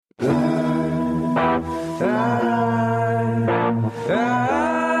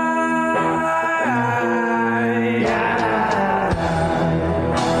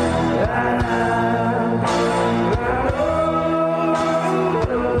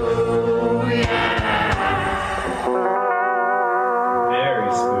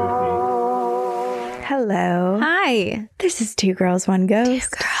This is Two Girls, One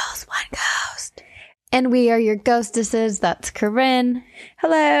Ghost. Two Girls, One Ghost. And we are your ghostesses. That's Corinne.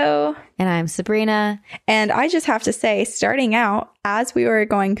 Hello. And I'm Sabrina. And I just have to say, starting out, as we were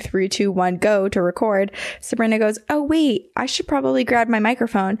going 3, 2, 1, go to record, Sabrina goes, oh, wait, I should probably grab my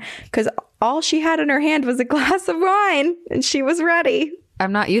microphone because all she had in her hand was a glass of wine and she was ready.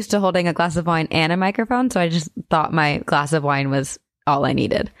 I'm not used to holding a glass of wine and a microphone, so I just thought my glass of wine was all I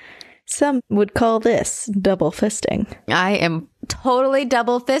needed. Some would call this double fisting. I am totally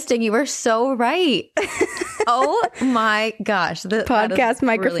double fisting. You were so right. Oh my gosh. Podcast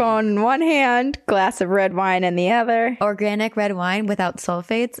microphone in one hand, glass of red wine in the other. Organic red wine without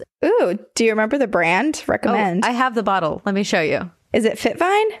sulfates. Ooh, do you remember the brand? Recommend. Oh, I have the bottle. Let me show you. Is it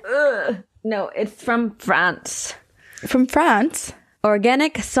Fitvine? No, it's from France. From France?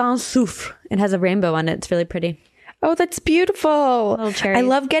 Organic sans soufre. It has a rainbow on it. It's really pretty. Oh, that's beautiful. Little cherries. I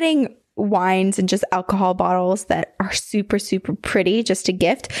love getting wines and just alcohol bottles that are super, super pretty just to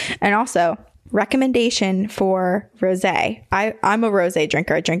gift. And also, recommendation for rosé. I'm a rosé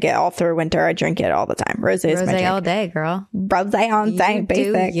drinker. I drink it all through winter. I drink it all the time. Rosé is my drink. Rosé all day, girl. Rosé all day,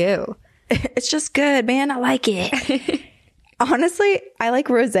 basic. You. It's just good, man. I like it. Honestly, I like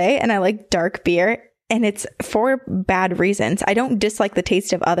rosé and I like dark beer. And it's for bad reasons. I don't dislike the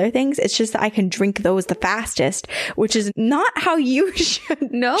taste of other things. It's just that I can drink those the fastest, which is not how you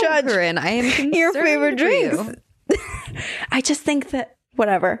should judge Corinne, I am concerned your favorite drinks. I just think that,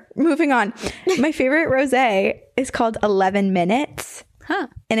 whatever. Moving on. My favorite rosé is called 11 Minutes. Huh.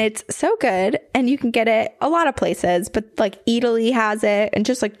 And it's so good. And you can get it a lot of places, but like Italy has it and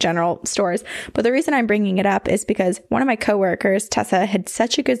just like general stores. But the reason I'm bringing it up is because one of my coworkers, Tessa, had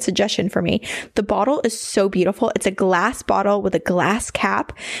such a good suggestion for me. The bottle is so beautiful. It's a glass bottle with a glass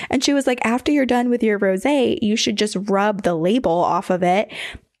cap. And she was like, after you're done with your rosé, you should just rub the label off of it.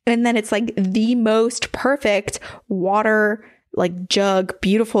 And then it's like the most perfect water, like jug,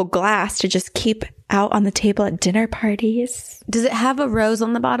 beautiful glass to just keep out on the table at dinner parties. Does it have a rose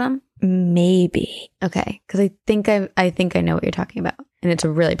on the bottom? Maybe. Okay, because I think I know what you're talking about, and it's a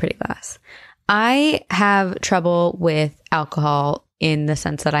really pretty glass. I have trouble with alcohol in the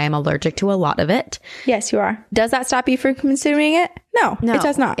sense that I am allergic to a lot of it. Yes, you are. Does that stop you from consuming it? No, it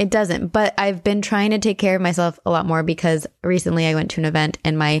does not. It doesn't. But I've been trying to take care of myself a lot more because recently I went to an event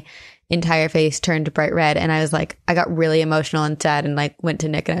and my entire face turned bright red, and I was like, I got really emotional and sad, and like went to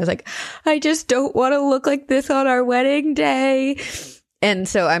Nick and I was like, I just don't want to look like this on our wedding day. And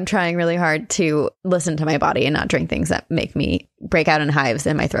so I'm trying really hard to listen to my body and not drink things that make me break out in hives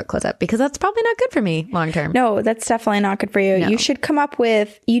and my throat close up, because that's probably not good for me long term. No, that's definitely not good for you. No. You should come up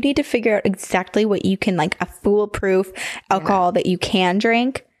with, you need to figure out exactly what you can, like a foolproof alcohol that you can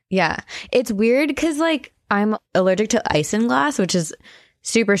drink. Yeah. It's weird because like I'm allergic to isinglass, which is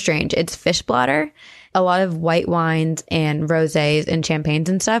super strange. It's fish bladder. A lot of white wines and rosés and champagnes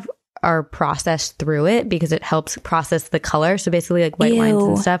and stuff are processed through it because it helps process the color. So basically like white wines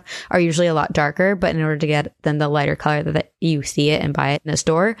and stuff are usually a lot darker, but in order to get then the lighter color that you see it and buy it in a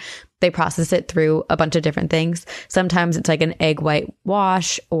store, they process it through a bunch of different things. Sometimes it's like an egg white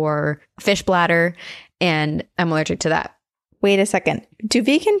wash or fish bladder, and I'm allergic to that. Wait a second. Do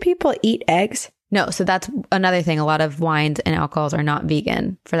vegan people eat eggs? No, so that's another thing. A lot of wines and alcohols are not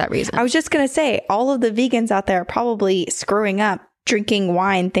vegan for that reason. I was just going to say, all of the vegans out there are probably screwing up drinking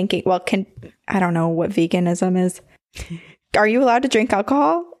wine thinking, well, I don't know what veganism is. Are you allowed to drink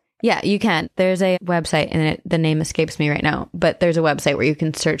alcohol? Yeah, you can. There's a website, and the name escapes me right now, but there's a website where you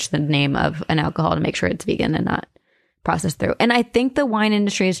can search the name of an alcohol to make sure it's vegan and not processed through. And I think the wine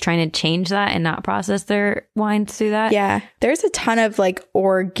industry is trying to change that and not process their wines through that. Yeah. There's a ton of like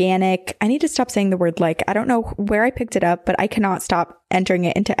organic. I need to stop saying the word like. I don't know where I picked it up, but I cannot stop entering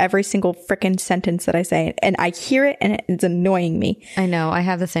it into every single freaking sentence that I say. And I hear it and it's annoying me. I know. I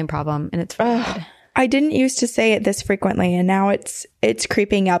have the same problem, and it's weird. I didn't used to say it this frequently, and now it's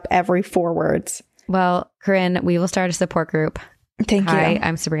creeping up every 4 words. Well, Corinne, we will start a support group. Thank you. Hi,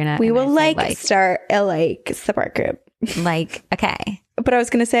 I'm Sabrina. We will start a support group. Okay. But I was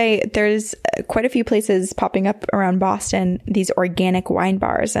going to say there's quite a few places popping up around Boston, these organic wine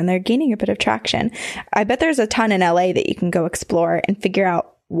bars, and they're gaining a bit of traction. I bet there's a ton in LA that you can go explore and figure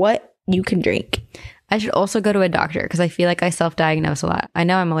out what you can drink. I should also go to a doctor because I feel like I self-diagnose a lot. I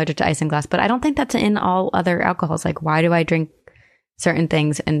know I'm allergic to isinglass, but I don't think that's in all other alcohols. Like, why do I drink certain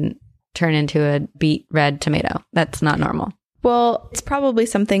things and turn into a beet red tomato? That's not normal. Well, it's probably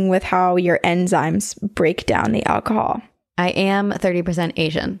something with how your enzymes break down the alcohol. I am 30%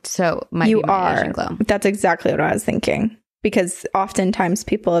 Asian, so you be my are. Asian glow. That's exactly what I was thinking. Because oftentimes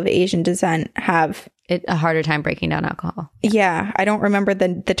people of Asian descent have a harder time breaking down alcohol. Yeah, I don't remember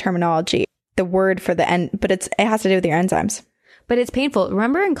the terminology. the word for the end, but it has to do with your enzymes. But it's painful.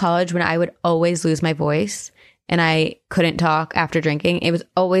 Remember in college when I would always lose my voice and I couldn't talk after drinking? It was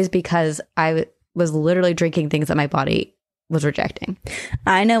always because I was literally drinking things that my body was rejecting.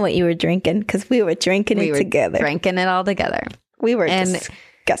 I know what you were drinking because we were drinking it together. Drinking it all together. We were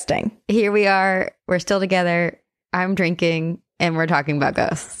disgusting. Here we are. We're still together. I'm drinking and we're talking about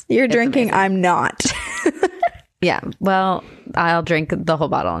ghosts. You're drinking. Amazing. I'm not. Yeah. Well, I'll drink the whole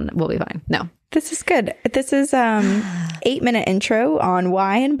bottle and we'll be fine. No. This is good. This is 8-minute intro on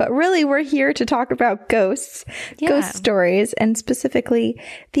wine, but really we're here to talk about ghosts, ghost stories, and specifically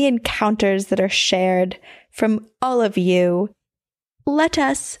the encounters that are shared from all of you. Let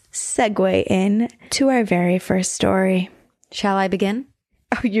us segue in to our very first story. Shall I begin?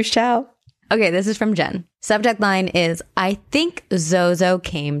 Oh, you shall. Okay, this is from Jen. Subject line is, I think Zozo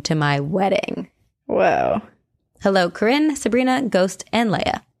came to my wedding. Whoa. Hello, Corinne, Sabrina, Ghost, and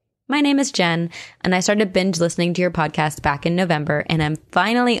Leia. My name is Jen, and I started binge listening to your podcast back in November, and I'm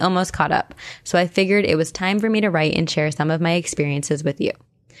finally almost caught up. So I figured it was time for me to write and share some of my experiences with you.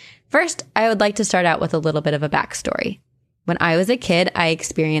 First, I would like to start out with a little bit of a backstory. When I was a kid, I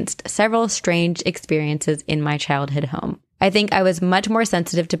experienced several strange experiences in my childhood home. I think I was much more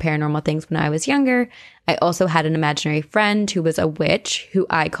sensitive to paranormal things when I was younger. I also had an imaginary friend who was a witch, who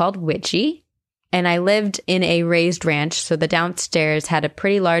I called Witchy. And I lived in a raised ranch, so the downstairs had a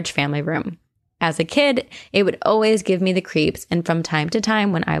pretty large family room. As a kid, it would always give me the creeps, and from time to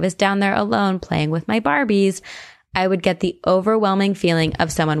time when I was down there alone playing with my Barbies, I would get the overwhelming feeling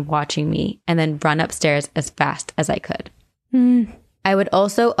of someone watching me and then run upstairs as fast as I could. I would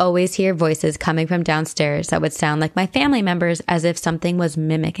also always hear voices coming from downstairs that would sound like my family members, as if something was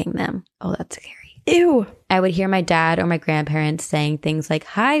mimicking them. Oh, that's scary. Ew. I would hear my dad or my grandparents saying things like,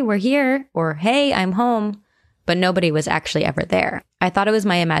 "Hi, we're here," or "Hey, I'm home," but nobody was actually ever there. I thought it was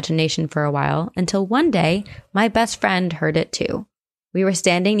my imagination for a while until one day my best friend heard it too. We were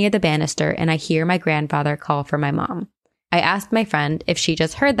standing near the banister and I hear my grandfather call for my mom. I asked my friend if she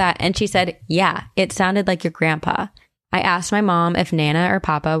just heard that and she said, "Yeah, it sounded like your grandpa." I asked my mom if Nana or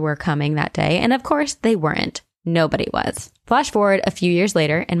Papa were coming that day, and of course they weren't. Nobody was. Flash forward a few years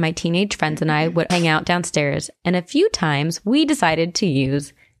later, and my teenage friends and I would hang out downstairs, and a few times we decided to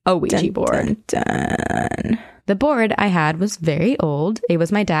use a Ouija board. The board I had was very old. It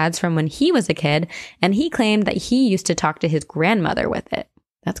was my dad's from when he was a kid, and he claimed that he used to talk to his grandmother with it.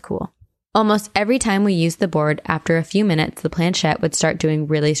 That's cool. Almost every time we used the board, after a few minutes, the planchette would start doing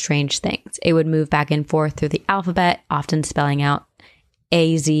really strange things. It would move back and forth through the alphabet, often spelling out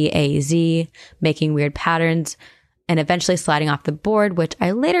AZ, making weird patterns, and eventually sliding off the board, which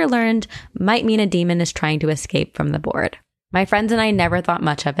I later learned might mean a demon is trying to escape from the board. My friends and I never thought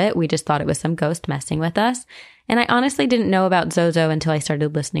much of it. We just thought it was some ghost messing with us. And I honestly didn't know about Zozo until I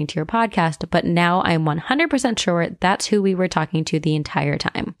started listening to your podcast, but now I'm 100% sure that's who we were talking to the entire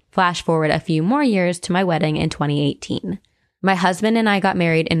time. Flash forward a few more years to my wedding in 2018. My husband and I got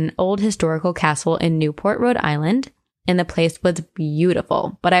married in an old historical castle in Newport, Rhode Island. And the place was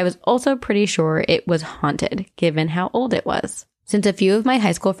beautiful, but I was also pretty sure it was haunted, given how old it was. Since a few of my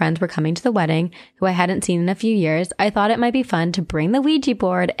high school friends were coming to the wedding, who I hadn't seen in a few years, I thought it might be fun to bring the Ouija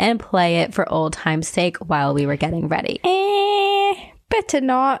board and play it for old time's sake while we were getting ready. Better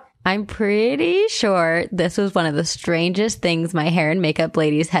not. I'm pretty sure this was one of the strangest things my hair and makeup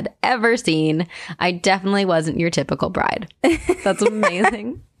ladies had ever seen. I definitely wasn't your typical bride. That's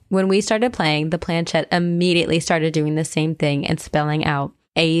amazing. When we started playing, the planchette immediately started doing the same thing and spelling out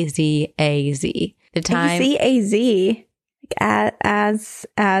AZAZ. The time AZAZ. As.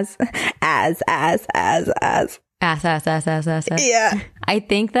 Yeah. I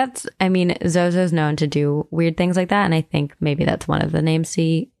think Zozo's known to do weird things like that, and I think maybe that's one of the names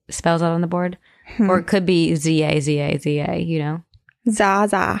C spells out on the board. Or it could be ZA, you know?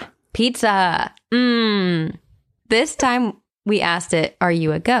 Zaza. Pizza. This time we asked it, "Are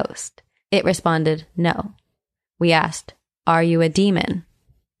you a ghost?" It responded, "No." We asked, "Are you a demon?"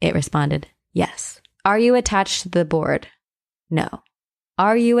 It responded, "Yes." "Are you attached to the board?" "No."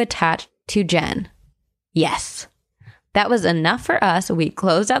 "Are you attached to Jen?" "Yes." That was enough for us. We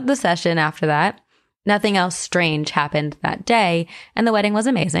closed out the session after that. Nothing else strange happened that day, and the wedding was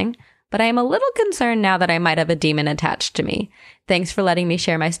amazing. But I am a little concerned now that I might have a demon attached to me. Thanks for letting me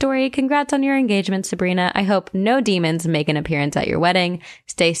share my story. Congrats on your engagement, Sabrina. I hope no demons make an appearance at your wedding.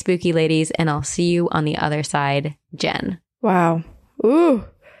 Stay spooky, ladies, and I'll see you on the other side, Jen. Wow. Ooh.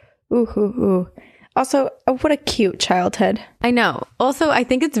 Ooh. Also, what a cute childhood. I know. Also, I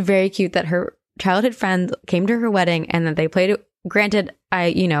think it's very cute that her childhood friends came to her wedding and that they played it. Granted,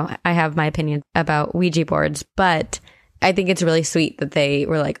 I have my opinion about Ouija boards, but I think it's really sweet that they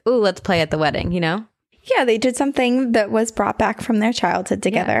were like, "Ooh, let's play at the wedding," you know? Yeah, they did something that was brought back from their childhood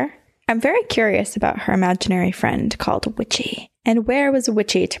together. I'm very curious about her imaginary friend called Witchy. And where was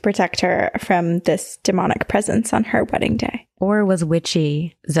Witchy to protect her from this demonic presence on her wedding day? Or was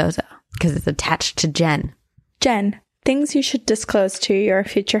Witchy Zozo? Because it's attached to Jen. Jen, things you should disclose to your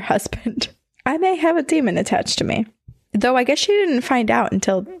future husband. I may have a demon attached to me. Though I guess she didn't find out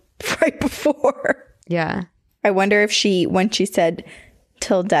until right before. Yeah. I wonder if when she said,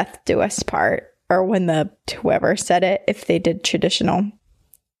 "Till death do us part," or when whoever said it, if they did traditional,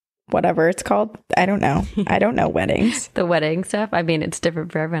 whatever it's called. I don't know. I don't know weddings. The wedding stuff. I mean, it's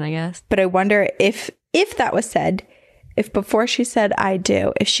different for everyone, I guess. But I wonder if that was said, if before she said "I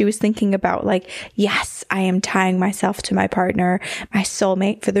do," if she was thinking about like, yes, I am tying myself to my partner, my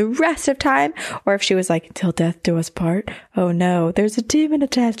soulmate for the rest of time, or if she was like, "Till death do us part." Oh no, there's a demon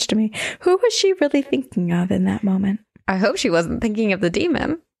attached to me. Who was she really thinking of in that moment? I hope she wasn't thinking of the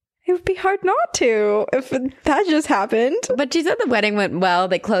demon. It would be hard not to if that just happened. But she said the wedding went well.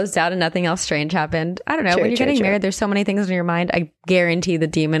 They closed out and nothing else strange happened. I don't know. When you're getting married, there's so many things in your mind. I guarantee the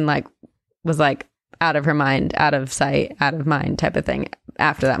demon was out of her mind, out of sight, out of mind type of thing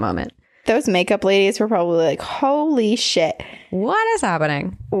after that moment. Those makeup ladies were probably like, holy shit. What is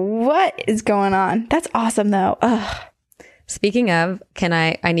happening? What is going on? That's awesome though. Ugh. Speaking of,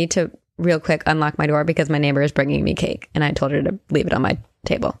 I need to real quick unlock my door because my neighbor is bringing me cake and I told her to leave it on my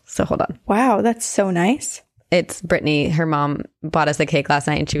table. So hold on. Wow, that's so nice. It's Brittany. Her mom bought us the cake last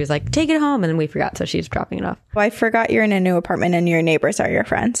night and she was like, "Take it home." And then we forgot. So she's dropping it off. Well, I forgot you're in a new apartment and your neighbors are your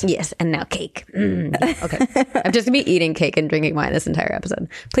friends. Yes. And now cake. Yeah, okay. I'm just going to be eating cake and drinking wine this entire episode.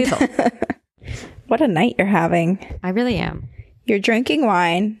 Please hold. What a night you're having. I really am. You're drinking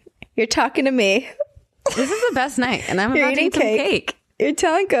wine. You're talking to me. This is the best night. And I'm about to eat some cake. You're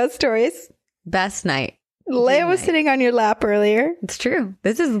telling ghost stories. Best night. Leia was sitting on your lap earlier. It's true.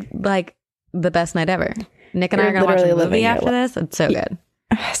 This is like the best night ever. Nick and I are going to watch a movie after this. It's so good.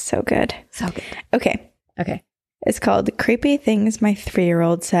 Oh, so good. So good. Okay. It's called Creepy Things My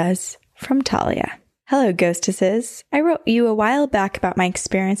 3-Year-Old Says from Talia. Hello, ghostesses. I wrote you a while back about my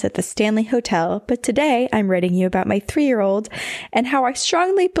experience at the Stanley Hotel, but today I'm writing you about my 3-year-old and how I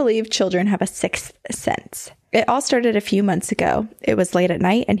strongly believe children have a sixth sense. It all started a few months ago. It was late at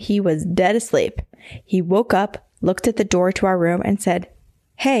night and he was dead asleep. He woke up, looked at the door to our room and said,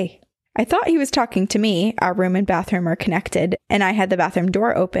 "Hey." I thought he was talking to me. Our room and bathroom are connected, and I had the bathroom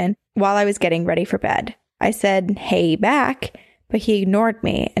door open while I was getting ready for bed. I said, "Hey," back, but he ignored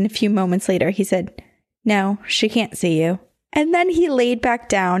me, and a few moments later he said, "No, she can't see you." And then he laid back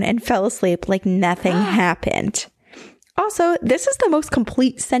down and fell asleep like nothing happened. Also, this is the most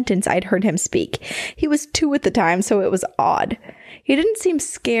complete sentence I'd heard him speak. He was 2 at the time, so it was odd. He didn't seem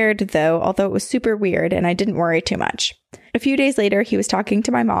scared, though, although it was super weird, and I didn't worry too much. A few days later, he was talking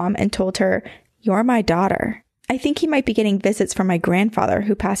to my mom and told her, "You're my daughter." I think he might be getting visits from my grandfather,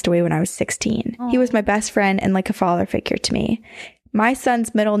 who passed away when I was 16. He was my best friend and like a father figure to me. My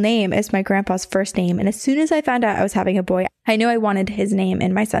son's middle name is my grandpa's first name, and as soon as I found out I was having a boy, I knew I wanted his name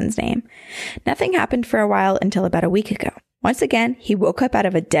and my son's name. Nothing happened for a while until about a week ago. Once again, he woke up out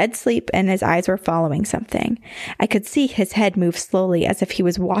of a dead sleep and his eyes were following something. I could see his head move slowly as if he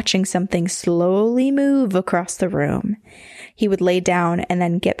was watching something slowly move across the room. He would lay down and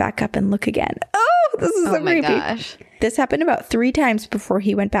then get back up and look again. Oh, this is so creepy. Gosh. This happened about 3 times before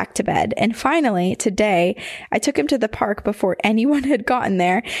he went back to bed. And finally, today, I took him to the park before anyone had gotten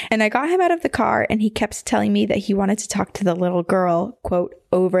there. And I got him out of the car and he kept telling me that he wanted to talk to the little girl, quote,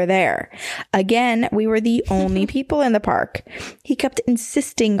 over there. Again, we were the only people in the park. He kept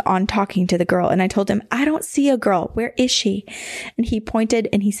insisting on talking to the girl. And I told him, "I don't see a girl. Where is she?" And he pointed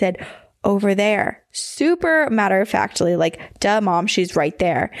and he said, "Over there." Super matter of factly, like, "Duh, Mom, she's right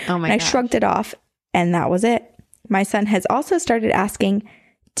there." Oh my And I gosh. shrugged it off and that was it. My son has also started asking,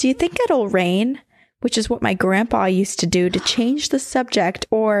 "Do you think it'll rain?" Which is what my grandpa used to do to change the subject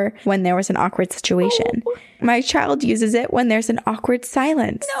or when there was an awkward situation. My child uses it when there's an awkward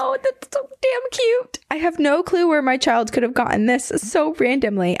silence. No, that's so damn cute. I have no clue where my child could have gotten this so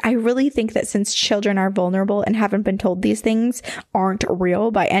randomly. I really think that since children are vulnerable and haven't been told these things aren't real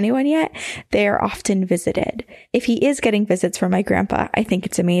by anyone yet, they are often visited. If he is getting visits from my grandpa, I think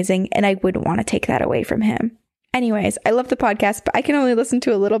it's amazing and I wouldn't want to take that away from him. Anyways, I love the podcast, but I can only listen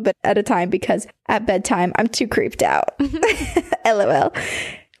to a little bit at a time because at bedtime, I'm too creeped out. LOL.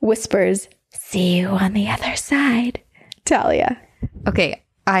 Whispers, "See you on the other side." Talia. Okay,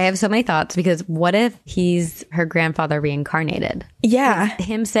 I have so many thoughts because what if he's her grandfather reincarnated? Yeah.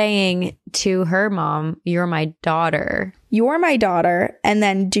 Him saying to her mom, "You're my daughter." "You're my daughter." And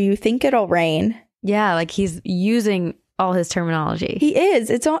then, "Do you think it'll rain?" Yeah, like he's using all his terminology. He is.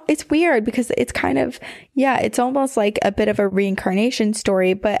 It's weird because it's kind of, it's almost like a bit of a reincarnation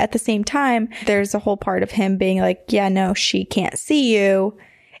story. But at the same time, there's a whole part of him being like, yeah, no, she can't see you.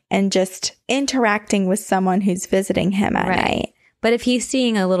 And just interacting with someone who's visiting him at night. But if he's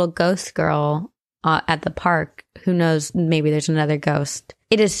seeing a little ghost girl at the park, who knows, maybe there's another ghost.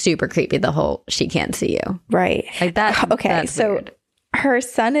 It is super creepy, the whole she can't see you. Right. Like that. Okay, so weird. Her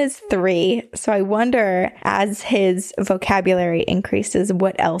son is 3. So I wonder, as his vocabulary increases,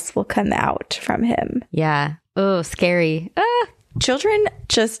 what else will come out from him. Yeah. Oh, scary. Children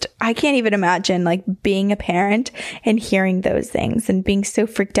just, I can't even imagine like being a parent and hearing those things and being so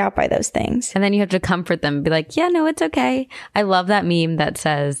freaked out by those things. And then you have to comfort them and be like, yeah, no, it's okay. I love that meme that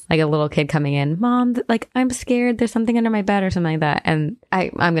says like a little kid coming in, Mom, like I'm scared. There's something under my bed or something like that. And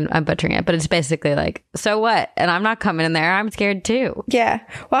I'm butchering it, but it's basically like, so what? And I'm not coming in there. I'm scared too. Yeah.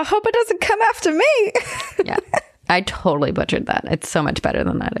 Well, I hope it doesn't come after me. Yeah. I totally butchered that. It's so much better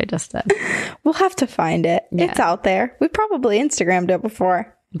than that I just said. We'll have to find it. Yeah. It's out there. We probably Instagrammed it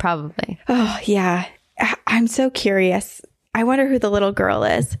before. Probably. Oh, yeah. I'm so curious. I wonder who the little girl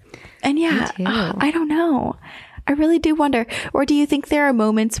is. And I don't know. I really do wonder. Or do you think there are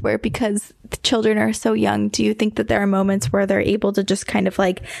moments where, because the children are so young, do you think that there are moments where they're able to just kind of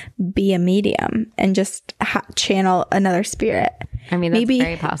like be a medium and just channel another spirit? I mean, that's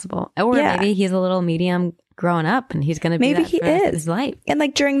very possible. Or maybe he's a little medium growing up and he's going to be maybe that he for is his life. And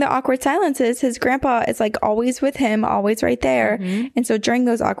like during the awkward silences, his grandpa is like always with him, always right there. Mm-hmm. And so during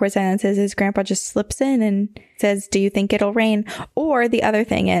those awkward silences, his grandpa just slips in and says, do you think it'll rain? Or the other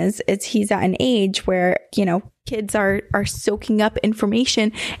thing is he's at an age where, you know, kids are soaking up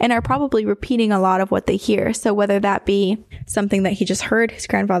information and are probably repeating a lot of what they hear. So whether that be something that he just heard his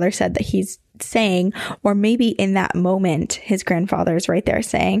grandfather said that he's saying, or maybe in that moment his grandfather's right there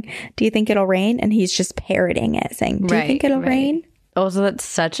saying, do you think it'll rain? And he's just parroting it, saying, do you think it'll rain? Also, that's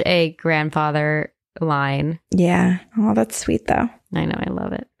such a grandfather line. Yeah. Oh, that's sweet though. I know. I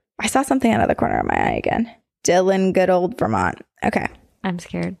love it. I saw something out of the corner of my eye again. Dylan, good old Vermont. Okay. I'm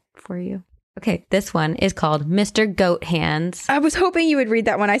scared for you. Okay, this one is called Mr. Goat Hands. I was hoping you would read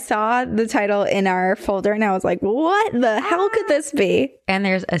that when I saw the title in our folder, and I was like, what the hell could this be? And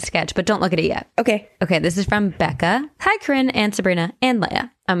there's a sketch, but don't look at it yet. Okay. Okay, this is from Becca. Hi, Corinne and Sabrina and Leia.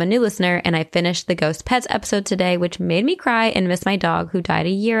 I'm a new listener, and I finished the Ghost Pets episode today, which made me cry and miss my dog who died a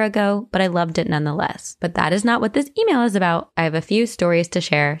year ago, but I loved it nonetheless. But that is not what this email is about. I have a few stories to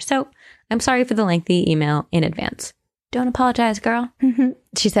share, so I'm sorry for the lengthy email in advance. Don't apologize, girl. Mm-hmm.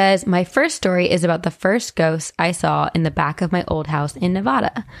 She says, my first story is about the first ghost I saw in the back of my old house in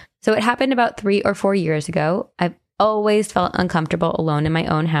Nevada. So it happened about 3 or 4 years ago. I've always felt uncomfortable alone in my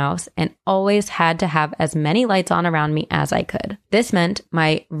own house and always had to have as many lights on around me as I could. This meant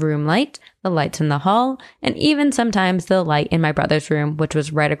my room light, the lights in the hall, and even sometimes the light in my brother's room, which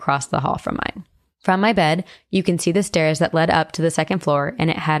was right across the hall from mine. From my bed, you can see the stairs that led up to the second floor, and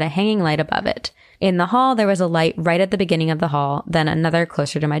it had a hanging light above it. In the hall, there was a light right at the beginning of the hall, then another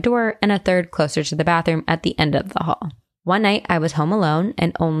closer to my door, and a third closer to the bathroom at the end of the hall. One night, I was home alone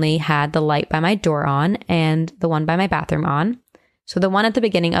and only had the light by my door on and the one by my bathroom on. So the one at the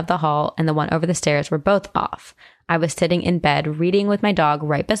beginning of the hall and the one over the stairs were both off. I was sitting in bed reading with my dog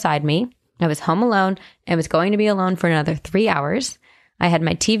right beside me. I was home alone and was going to be alone for another 3 hours. I had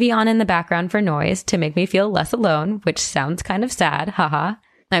my TV on in the background for noise to make me feel less alone, which sounds kind of sad, haha.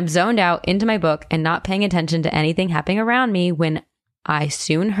 I'm zoned out into my book and not paying attention to anything happening around me when I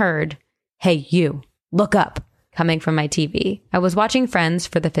soon heard, "Hey, you, look up," coming from my TV. I was watching Friends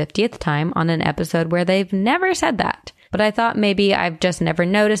for the 50th time on an episode where they've never said that, but I thought maybe I've just never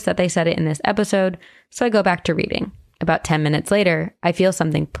noticed that they said it in this episode, so I go back to reading. About 10 minutes later, I feel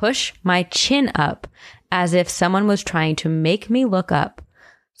something push my chin up as if someone was trying to make me look up.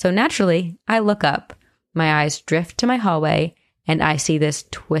 So naturally, I look up. My eyes drift to my hallway, and I see this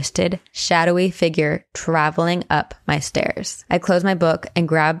twisted, shadowy figure traveling up my stairs. I close my book and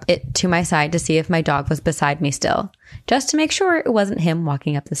grab it to my side to see if my dog was beside me still, just to make sure it wasn't him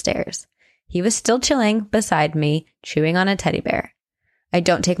walking up the stairs. He was still chilling beside me, chewing on a teddy bear. I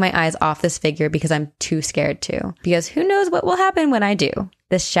don't take my eyes off this figure because I'm too scared to, because who knows what will happen when I do.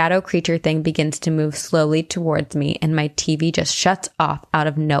 This shadow creature thing begins to move slowly towards me, and my TV just shuts off out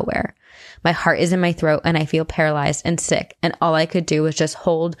of nowhere. My heart is in my throat and I feel paralyzed and sick, and all I could do was just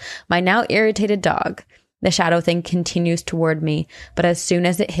hold my now irritated dog. The shadow thing continues toward me, but as soon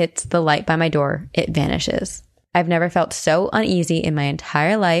as it hits the light by my door, it vanishes. I've never felt so uneasy in my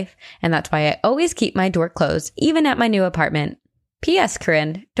entire life, and that's why I always keep my door closed, even at my new apartment. P.S.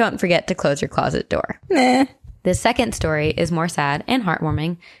 Corinne, don't forget to close your closet door. Nah. The second story is more sad and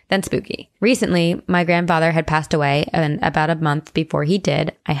heartwarming than spooky. Recently, my grandfather had passed away, and about a month before he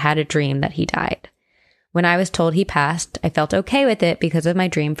did, I had a dream that he died. When I was told he passed, I felt okay with it because of my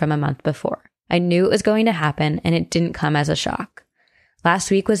dream from a month before. I knew it was going to happen, and it didn't come as a shock.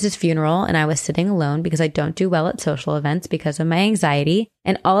 Last week was his funeral, and I was sitting alone because I don't do well at social events because of my anxiety,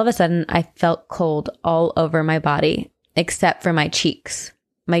 and all of a sudden, I felt cold all over my body, except for my cheeks.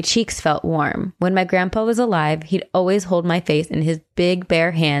 My cheeks felt warm. When my grandpa was alive, he'd always hold my face in his big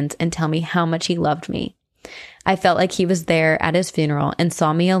bare hands and tell me how much he loved me. I felt like he was there at his funeral and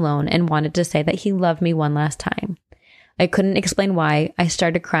saw me alone and wanted to say that he loved me one last time. I couldn't explain why. I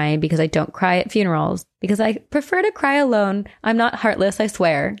started crying because I don't cry at funerals, because I prefer to cry alone. I'm not heartless, I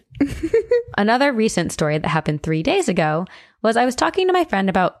swear. Another recent story that happened 3 days ago was I was talking to my friend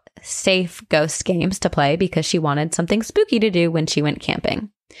about safe ghost games to play because she wanted something spooky to do when she went camping.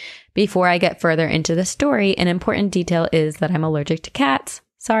 Before I get further into the story, an important detail is that I'm allergic to cats.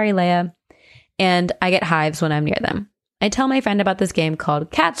 Sorry, Leia. And I get hives when I'm near them. I tell my friend about this game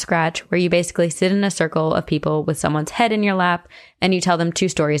called Cat Scratch, where you basically sit in a circle of people with someone's head in your lap and you tell them 2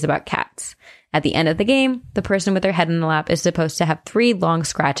 stories about cats. At the end of the game, the person with their head in the lap is supposed to have 3 long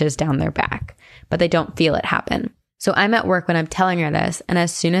scratches down their back, but they don't feel it happen. So I'm at work when I'm telling her this, and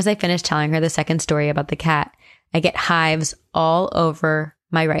as soon as I finish telling her the second story about the cat, I get hives all over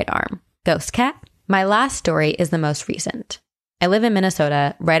my right arm. Ghost cat? My last story is the most recent. I live in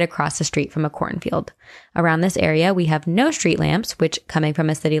Minnesota, right across the street from a cornfield. Around this area, we have no street lamps, which, coming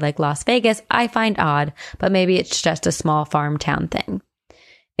from a city like Las Vegas, I find odd, but maybe it's just a small farm town thing.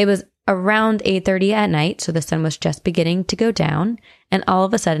 It was around 8:30 at night, so the sun was just beginning to go down, and all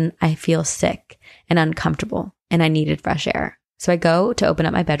of a sudden, I feel sick and uncomfortable, and I needed fresh air. So I go to open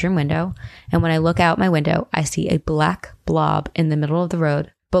up my bedroom window, and when I look out my window, I see a black blob in the middle of the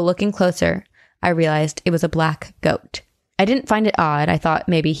road. But looking closer, I realized it was a black goat. I didn't find it odd. I thought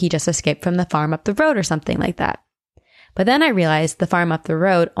maybe he just escaped from the farm up the road or something like that. But then I realized the farm up the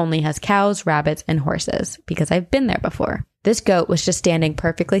road only has cows, rabbits, and horses, because I've been there before. This goat was just standing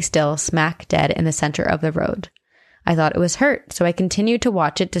perfectly still, smack dead in the center of the road. I thought it was hurt, so I continued to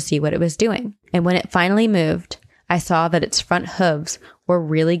watch it to see what it was doing. And when it finally moved, I saw that its front hooves were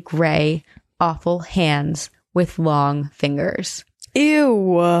really gray, awful hands with long fingers.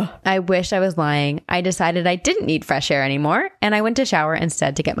 Ew. I wish I was lying. I decided I didn't need fresh air anymore, and I went to shower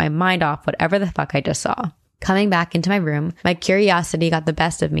instead to get my mind off whatever the fuck I just saw. Coming back into my room, my curiosity got the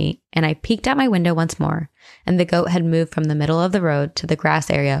best of me, and I peeked out my window once more, and the goat had moved from the middle of the road to the grass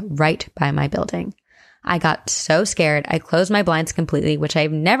area right by my building. I got so scared, I closed my blinds completely, which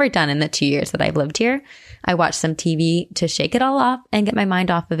I've never done in the 2 years that I've lived here. I watched some TV to shake it all off and get my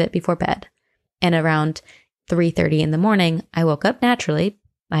mind off of it before bed. And around 3:30 in the morning, I woke up naturally.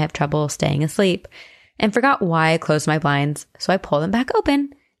 I have trouble staying asleep and forgot why I closed my blinds. So I pull them back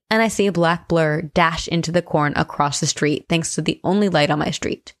open and I see a black blur dash into the corn across the street thanks to the only light on my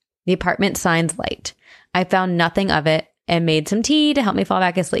street, the apartment sign's light. I found nothing of it and made some tea to help me fall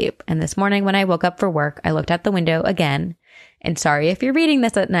back asleep. And this morning when I woke up for work, I looked out the window again. And sorry if you're reading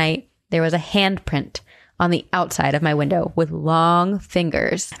this at night, there was a handprint on the outside of my window with long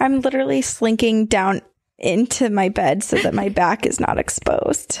fingers. I'm literally slinking down into my bed so that my back is not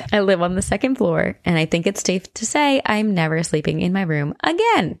exposed. I live on the 2nd floor, and I think it's safe to say I'm never sleeping in my room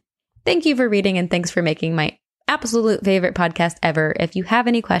again. Thank you for reading, and thanks for making my absolute favorite podcast ever. If you have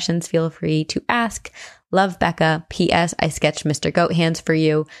any questions, feel free to ask. Love, Becca. P.S. I sketched Mr. Goat Hands for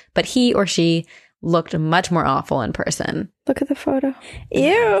you, but he or she looked much more awful in person. Look at the photo.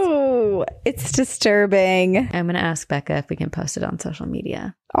 Ew. It's disturbing. I'm going to ask Becca if we can post it on social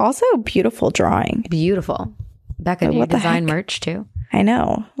media. Also, beautiful drawing. Beautiful. Becca, do you design merch too? I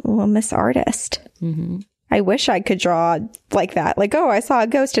know. Well, Miss Artist. Mm-hmm. I wish I could draw like that. Like, oh, I saw a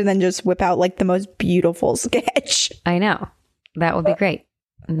ghost and then just whip out like the most beautiful sketch. I know. That would be great.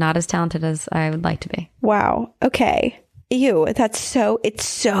 Not as talented as I would like to be. Wow. Okay. Ew. It's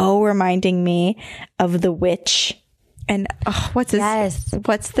so reminding me of the witch. And what's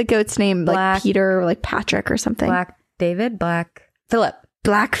the goat's name? Black, like Peter or like Patrick or something. Black Phillip.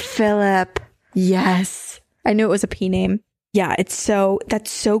 Black Phillip. Yes. I knew it was a P name. Yeah.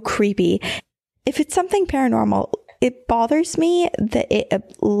 That's so creepy. If it's something paranormal, it bothers me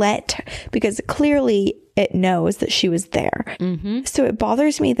that because clearly it knows that she was there. Mm-hmm. So it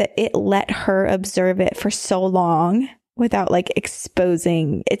bothers me that it let her observe it for so long without like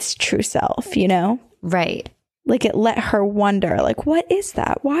exposing its true self, you know? Right. Like it let her wonder, like, what is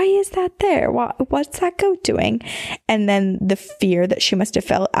that? Why is that there? What's that goat doing? And then the fear that she must have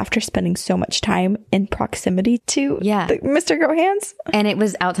felt after spending so much time in proximity to Mr. Goat Hands. And it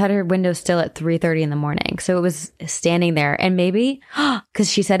was outside her window still at 3:30 in the morning. So it was standing there. And maybe,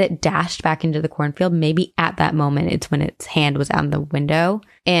 because she said it dashed back into the cornfield, maybe at that moment, it's when its hand was out the window.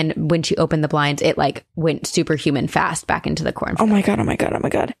 And when she opened the blinds, it like went superhuman fast back into the cornfield. Oh my God, oh my God, oh my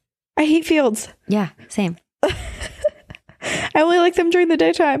God. I hate fields. Yeah, same. I only like them during the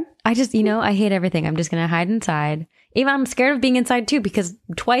daytime. I just, I hate everything. I'm just going to hide inside. Even I'm scared of being inside too, because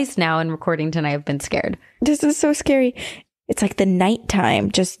twice now in recording tonight, I've been scared. This is so scary. It's like the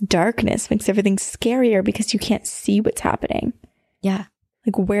nighttime, just darkness makes everything scarier because you can't see what's happening. Yeah.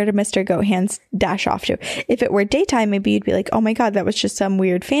 Like, where did Mr. Goat Hands dash off to? If it were daytime, maybe you'd be like, oh my God, that was just some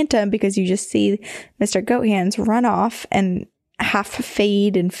weird phantom, because you just see Mr. Goat Hands run off and half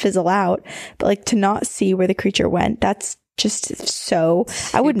fade and fizzle out. But like, to not see where the creature went, that's just so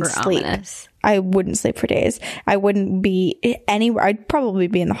super I wouldn't sleep. Ominous. I wouldn't sleep for days. I wouldn't be anywhere. I'd probably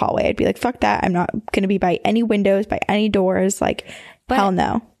be in the hallway. I'd be like, fuck that. I'm not going to be by any windows, by any doors. Like, but hell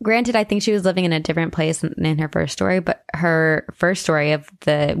no. Granted, I think she was living in a different place than in her first story, but her first story of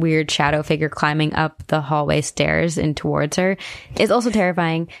the weird shadow figure climbing up the hallway stairs and towards her is also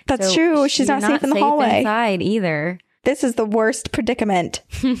terrifying. That's true. She's not safe in the hallway. Inside either. This is the worst predicament.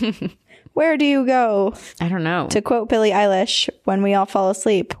 Where do you go? I don't know. To quote Billie Eilish, when we all fall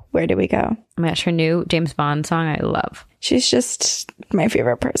asleep, where do we go? Oh my gosh, her new James Bond song, I love. She's just my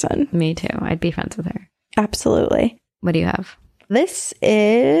favorite person. Me too. I'd be friends with her. Absolutely. What do you have? This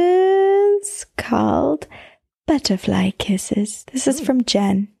is called Butterfly Kisses. This is from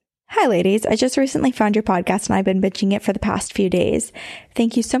Jen. Hi, ladies. I just recently found your podcast and I've been binging it for the past few days.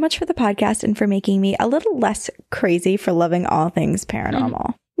 Thank you so much for the podcast and for making me a little less crazy for loving all things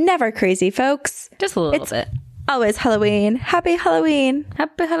paranormal. Never crazy, folks. Just a little bit. Always Halloween. Happy Halloween.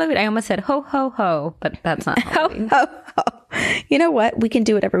 Happy Halloween. I almost said ho, ho, ho, but that's not Halloween. Ho, ho, ho. You know what? We can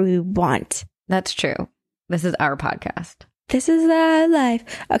do whatever we want. That's true. This is our podcast. This is the life.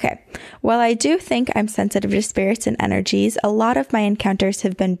 Okay. While I do think I'm sensitive to spirits and energies, a lot of my encounters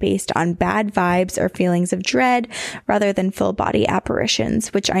have been based on bad vibes or feelings of dread rather than full body apparitions,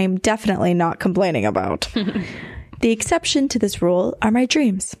 which I am definitely not complaining about. The exception to this rule are my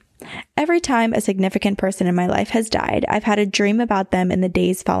dreams. Every time a significant person in my life has died, I've had a dream about them in the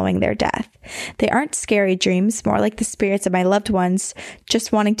days following their death. They aren't scary dreams, more like the spirits of my loved ones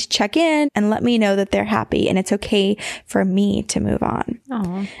just wanting to check in and let me know that they're happy and it's okay for me to move on.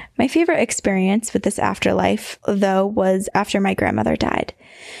 Aww. My favorite experience with this afterlife, though, was after my grandmother died.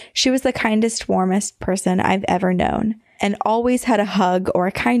 She was the kindest, warmest person I've ever known, and always had a hug or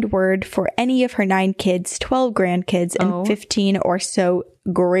a kind word for any of her 9 kids, 12 grandkids, and 15 or so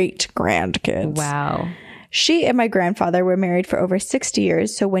great grandkids. Wow. She and my grandfather were married for over 60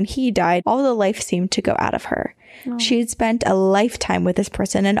 years, so when he died, all the life seemed to go out of her. She had spent a lifetime with this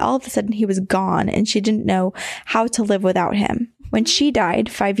person, and all of a sudden he was gone, and she didn't know how to live without him. When she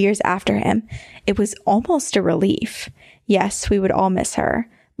died 5 years after him, it was almost a relief. Yes, we would all miss her,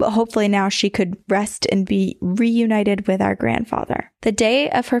 but hopefully now she could rest and be reunited with our grandfather. The day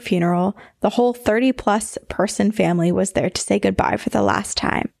of her funeral, the whole 30-plus person family was there to say goodbye for the last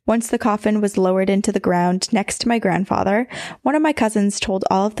time. Once the coffin was lowered into the ground next to my grandfather, one of my cousins told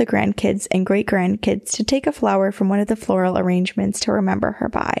all of the grandkids and great-grandkids to take a flower from one of the floral arrangements to remember her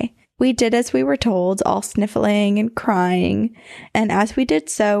by. We did as we were told, all sniffling and crying, and as we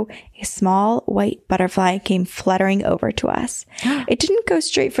did so, a small white butterfly came fluttering over to us. It didn't go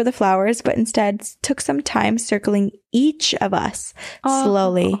straight for the flowers, but instead took some time circling each of us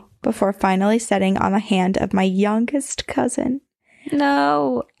slowly before finally setting on the hand of my youngest cousin.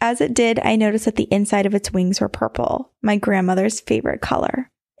 No. As it did, I noticed that the inside of its wings were purple, my grandmother's favorite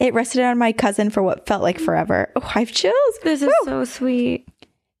color. It rested on my cousin for what felt like forever. Oh, I have chills. This is so sweet.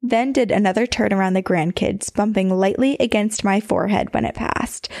 Then did another turn around the grandkids, bumping lightly against my forehead when it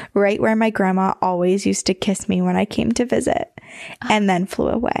passed, right where my grandma always used to kiss me when I came to visit, and then flew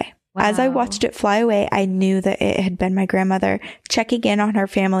away. Wow. As I watched it fly away, I knew that it had been my grandmother checking in on her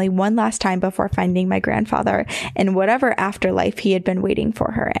family one last time before finding my grandfather in whatever afterlife he had been waiting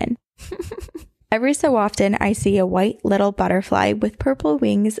for her in. Every so often, I see a white little butterfly with purple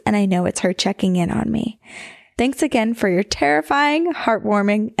wings, and I know it's her checking in on me. Thanks again for your terrifying,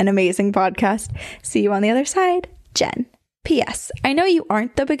 heartwarming, and amazing podcast. See you on the other side, Jen. P.S. I know you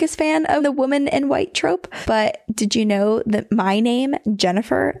aren't the biggest fan of the woman in white trope, but did you know that my name,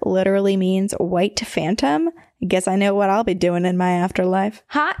 Jennifer, literally means white phantom? I guess I know what I'll be doing in my afterlife.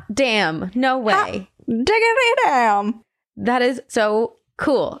 Hot damn. No way. Hot diggity damn. That is so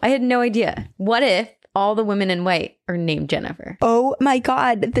cool. I had no idea. What if all the women in white are named Jennifer. Oh my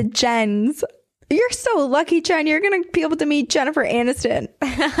God, the Jens. You're so lucky, Jen. You're going to be able to meet Jennifer Aniston.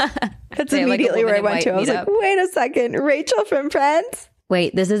 That's immediately where I went to. I was like, wait a second. Rachel from Friends?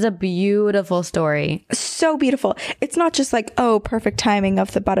 Wait, this is a beautiful story. So beautiful. It's not just like, oh, perfect timing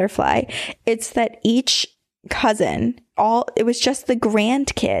of the butterfly. It's that each cousin, it was just the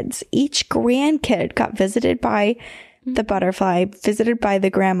grandkids. Each grandkid got visited by the butterfly, visited by the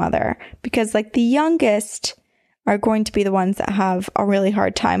grandmother, because like the youngest are going to be the ones that have a really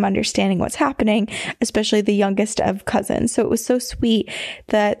hard time understanding what's happening, especially the youngest of cousins. So it was so sweet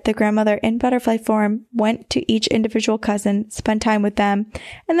that the grandmother in butterfly form went to each individual cousin, spent time with them,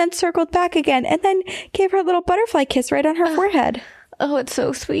 and then circled back again and then gave her a little butterfly kiss right on her forehead. Oh, it's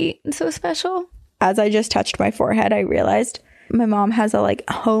so sweet and so special. As I just touched my forehead, I realized my mom has a like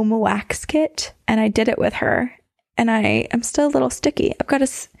home wax kit, and I did it with her, and I am still a little sticky. I've got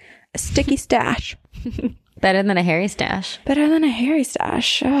a sticky stash. Better than a hairy stash. Better than a hairy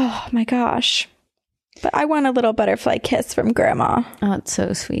stash. Oh my gosh. But I want a little butterfly kiss from Grandma. Oh, it's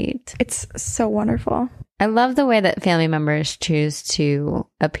so sweet. It's so wonderful. I love the way that family members choose to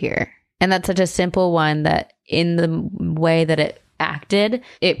appear. And that's such a simple one that in the way that it acted,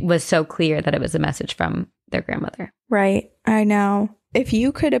 it was so clear that it was a message from their grandmother. Right. I know. If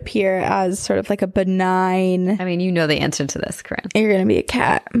you could appear as sort of like a benign... I mean, you know the answer to this, Corinne. You're going to be a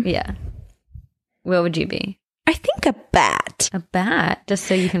cat. Yeah. What would you be? I think a bat. A bat? Just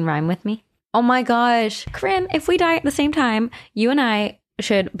so you can rhyme with me? Oh my gosh. Corinne, if we die at the same time, you and I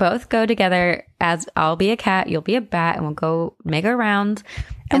should both go together as I'll be a cat, you'll be a bat, and we'll go make our rounds.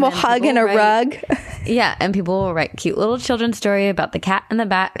 And we'll hug in a rug. Yeah, and people will write cute little children's story about the cat and the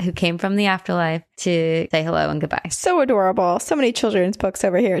bat who came from the afterlife to say hello and goodbye. So adorable. So many children's books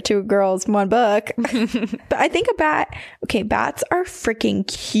over here. 2 girls, 1 book. But I think a bat... Okay, bats are freaking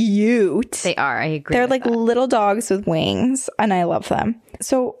cute. They are. I agree. They're like little dogs with wings, and I love them.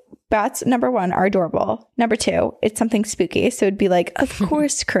 So bats, number 1, are adorable. Number 2, it's something spooky. So it'd be like, of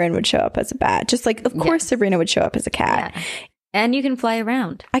course Corinne would show up as a bat. Just like, of course Sabrina would show up as a cat. Yeah. And you can fly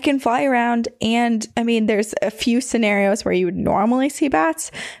around. I can fly around. And I mean, there's a few scenarios where you would normally see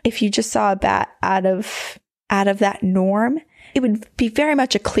bats. If you just saw a bat out of that norm, it would be very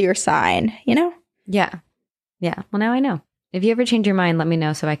much a clear sign, you know? Yeah. Yeah. Well, now I know. If you ever change your mind, let me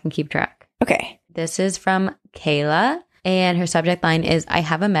know so I can keep track. Okay. This is from Kayla, and her subject line is, I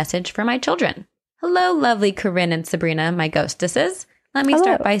have a message for my children. Hello, lovely Corinne and Sabrina, my ghostesses. Let me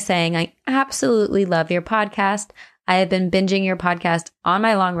start by saying I absolutely love your podcast. I have been binging your podcast on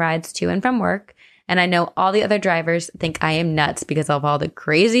my long rides to and from work, and I know all the other drivers think I am nuts because of all the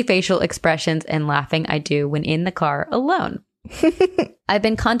crazy facial expressions and laughing I do when in the car alone. I've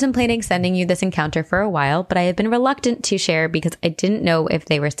been contemplating sending you this encounter for a while, but I have been reluctant to share because I didn't know if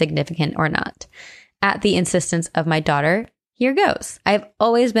they were significant or not. At the insistence of my daughter, here goes. I've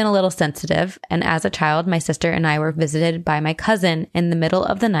always been a little sensitive, and as a child, my sister and I were visited by my cousin in the middle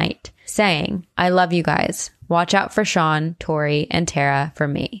of the night, saying, I love you guys. Watch out for Sean, Tori, and Tara for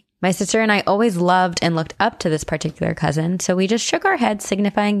me. My sister and I always loved and looked up to this particular cousin, so we just shook our heads,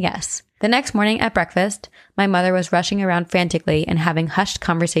 signifying yes. The next morning at breakfast, my mother was rushing around frantically and having hushed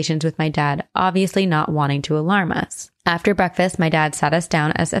conversations with my dad, obviously not wanting to alarm us. After breakfast, my dad sat us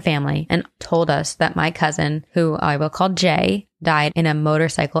down as a family and told us that my cousin, who I will call Jay, died in a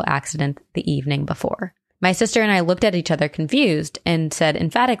motorcycle accident the evening before. My sister and I looked at each other confused and said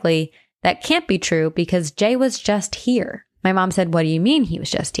emphatically, that can't be true because Jay was just here. My mom said, what do you mean he was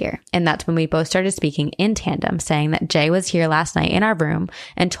just here? And that's when we both started speaking in tandem, saying that Jay was here last night in our room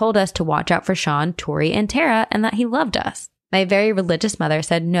and told us to watch out for Sean, Tori, and Tara, and that he loved us. My very religious mother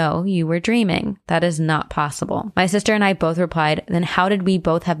said, no, you were dreaming. That is not possible. My sister and I both replied, then how did we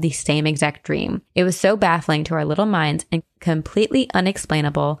both have the same exact dream? It was so baffling to our little minds and completely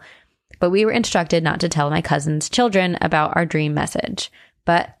unexplainable, but we were instructed not to tell my cousin's children about our dream message.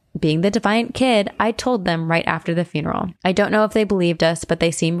 But being the defiant kid, I told them right after the funeral. I don't know if they believed us, but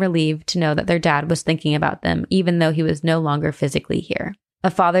they seemed relieved to know that their dad was thinking about them, even though he was no longer physically here.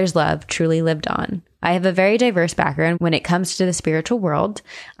 A father's love truly lived on. I have a very diverse background when it comes to the spiritual world.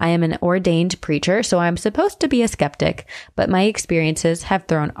 I am an ordained preacher, so I'm supposed to be a skeptic, but my experiences have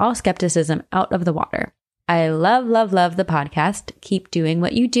thrown all skepticism out of the water. I love, love, love the podcast. Keep doing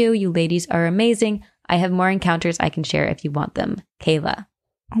what you do. You ladies are amazing. I have more encounters I can share if you want them. Kayla.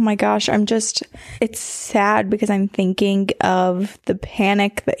 Oh my gosh, it's sad because I'm thinking of the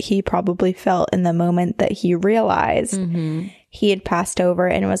panic that he probably felt in the moment that he realized he had passed over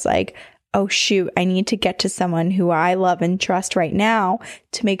and was like, oh shoot, I need to get to someone who I love and trust right now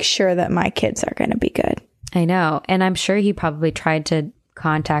to make sure that my kids are going to be good. I know. And I'm sure he probably tried to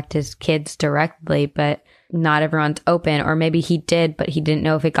contact his kids directly, but not everyone's open. Or maybe he did, but he didn't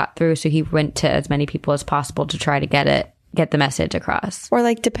know if it got through. So he went to as many people as possible to try to get the message across. Or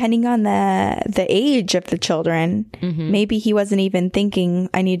like depending on the age of the children, maybe he wasn't even thinking,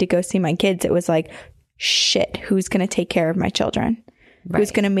 I need to go see my kids. It was like, shit, who's going to take care of my children? Right.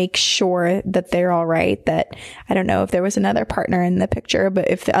 Who's going to make sure that they're all right? That I don't know if there was another partner in the picture, but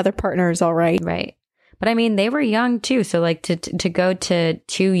if the other partner is all right. Right. But I mean, they were young too. So like to go to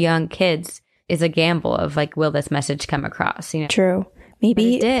 2 young kids is a gamble of like, will this message come across? You know? True.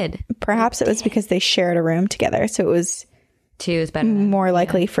 Maybe it did. Perhaps it was because they shared a room together. So it was 2 is better. More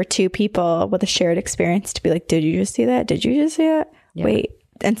likely for 2 people with a shared experience to be like, did you just see that? Did you just see that? Yeah. Wait.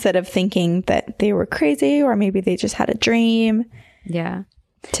 Instead of thinking that they were crazy or maybe they just had a dream. Yeah.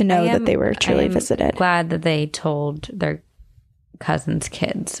 To know that they were truly visited. Glad that they told their cousins'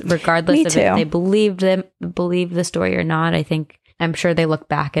 kids, regardless of if they believed the story or not. I'm sure they look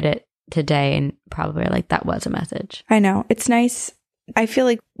back at it today and probably are like, that was a message. I know. It's nice. I feel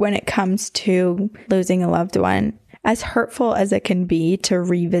like when it comes to losing a loved one, as hurtful as it can be, to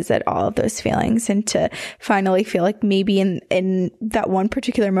revisit all of those feelings and to finally feel like maybe in that one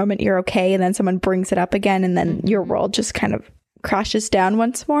particular moment you're okay, and then someone brings it up again and then your world just kind of crashes down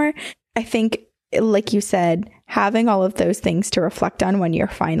once more. I think, like you said, having all of those things to reflect on when you're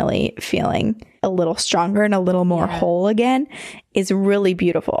finally feeling a little stronger and a little more whole again is really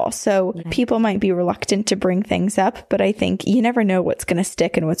beautiful. So people might be reluctant to bring things up, but I think you never know what's going to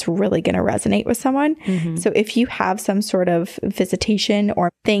stick and what's really going to resonate with someone. So if you have some sort of visitation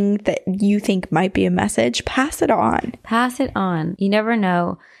or thing that you think might be a message, pass it on. Pass it on. You never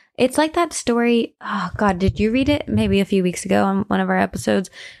know. It's like that story. Oh God, did you read it maybe a few weeks ago on one of our episodes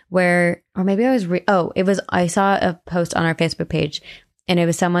where, or maybe I was, I saw a post on our Facebook page and it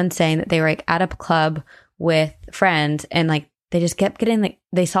was someone saying that they were like at a club with friends and like, they just kept getting like,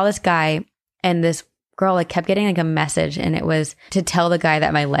 they saw this guy and this girl like kept getting like a message and it was to tell the guy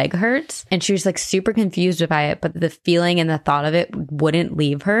that my leg hurts. And she was like super confused by it, but the feeling and the thought of it wouldn't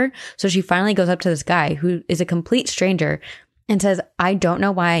leave her. So she finally goes up to this guy who is a complete stranger and says, I don't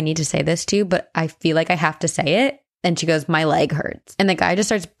know why I need to say this to you, but I feel like I have to say it. And she goes, my leg hurts. And the guy just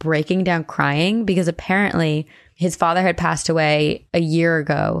starts breaking down crying because apparently his father had passed away a year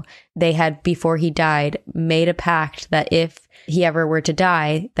ago. They had, before he died, made a pact that if he ever were to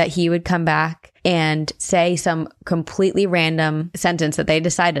die, that he would come back and say some completely random sentence that they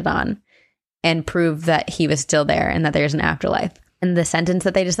decided on and prove that he was still there and that there's an afterlife. And the sentence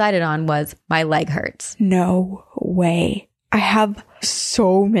that they decided on was, my leg hurts. No way. I have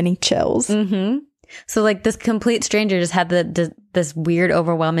so many chills. So like this complete stranger just had this weird,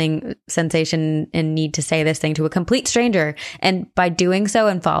 overwhelming sensation and need to say this thing to a complete stranger. And by doing so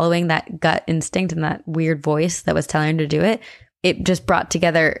and following that gut instinct and that weird voice that was telling him to do it, it just brought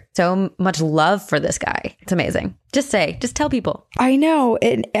together so much love for this guy. It's amazing. Just tell people. I know.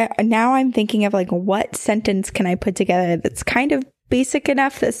 And now I'm thinking of like, what sentence can I put together that's kind of basic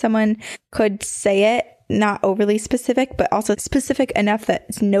enough that someone could say it? Not overly specific, but also specific enough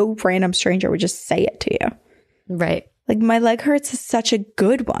that no random stranger would just say it to you. Right. Like, my leg hurts is such a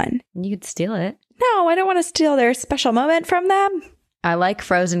good one. You could steal it. No, I don't want to steal their special moment from them. I like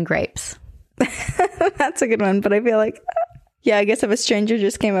frozen grapes. That's a good one. But I feel like, yeah, I guess if a stranger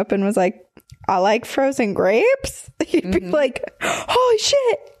just came up and was like, I like frozen grapes, you'd be like, holy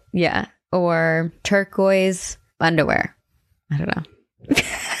shit. Yeah. Or turquoise underwear. I don't know.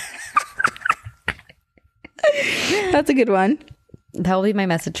 That's a good one. That will be my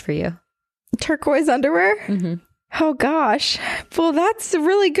message for you. Turquoise underwear? Oh gosh. Well, that's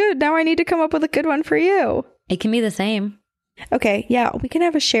really good. Now I need to come up with a good one for you. It can be the same. Okay. Yeah. We can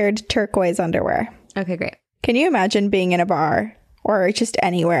have a shared turquoise underwear. Okay, great. Can you imagine being in a bar or just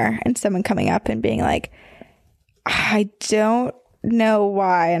anywhere and someone coming up and being like, I don't know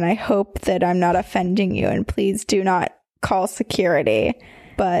why, and I hope that I'm not offending you, and please do not call security,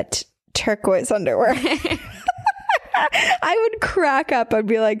 but turquoise underwear. I would crack up. I'd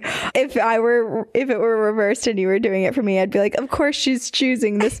be like, if it were reversed and you were doing it for me, I'd be like, of course she's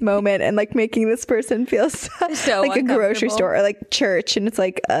choosing this moment and like making this person feel so like a grocery store or like church, and it's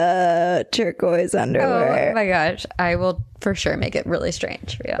like turquoise underwear. Oh my gosh, I will for sure make it really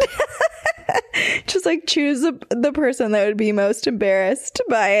strange for you. Just like choose the person that would be most embarrassed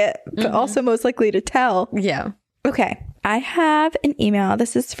by it, but also most likely to tell. Yeah. Okay. I have an email.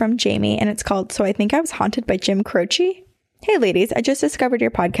 This is from Jamie, and it's called So I Think I Was Haunted by Jim Croce. Hey ladies, I just discovered your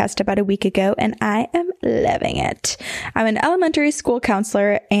podcast about a week ago and I am loving it. I'm an elementary school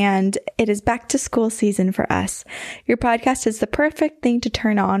counselor and it is back to school season for us. Your podcast is the perfect thing to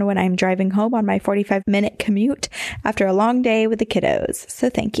turn on when I'm driving home on my 45-minute commute after a long day with the kiddos.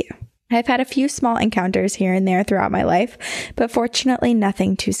 So thank you. I've had a few small encounters here and there throughout my life, but fortunately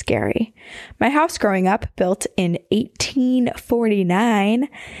nothing too scary. My house growing up, built in 1849,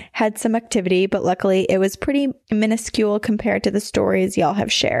 had some activity, but luckily it was pretty minuscule compared to the stories y'all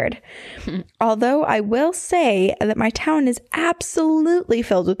have shared. Although I will say that my town is absolutely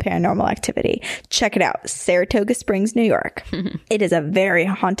filled with paranormal activity. Check it out, Saratoga Springs, New York. It is a very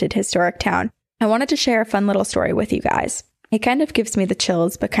haunted historic town. I wanted to share a fun little story with you guys. It kind of gives me the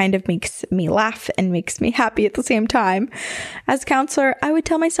chills, but kind of makes me laugh and makes me happy at the same time. As a counselor, I would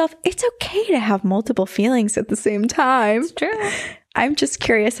tell myself, it's okay to have multiple feelings at the same time. It's true. I'm just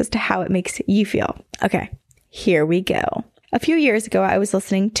curious as to how it makes you feel. Okay, here we go. A few years ago, I was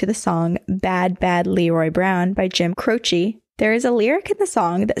listening to the song Bad Bad Leroy Brown by Jim Croce. There is a lyric in the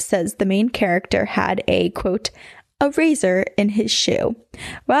song that says the main character had a, quote, a razor in his shoe.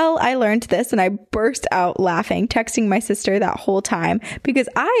 Well, I learned this and I burst out laughing, texting my sister that whole time because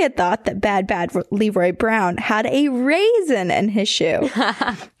I had thought that Bad Leroy Brown had a raisin in his shoe.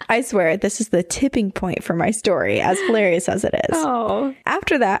 I swear, this is the tipping point for my story, as hilarious as it is. Oh.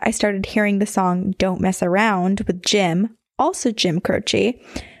 After that, I started hearing the song Don't Mess Around with Jim, also Jim Croce,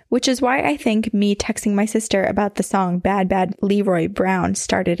 which is why I think me texting my sister about the song Bad Bad Leroy Brown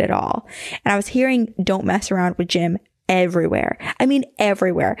started it all. And I was hearing Don't Mess Around with Jim everywhere. I mean,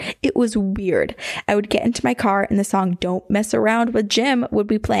 everywhere. It was weird. I would get into my car and the song Don't Mess Around with Jim would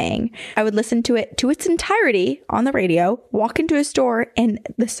be playing. I would listen to it to its entirety on the radio, walk into a store, and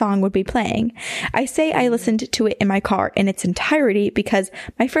the song would be playing. I say I listened to it in my car in its entirety because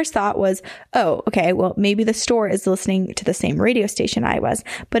my first thought was, oh, okay, well, maybe the store is listening to the same radio station I was.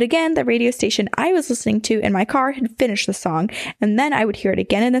 But again, the radio station I was listening to in my car had finished the song, and then I would hear it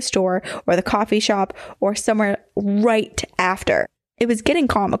again in the store or the coffee shop or somewhere right after. It was getting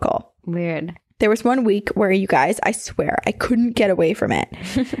comical. Weird. There was one week where, you guys, I swear, I couldn't get away from it.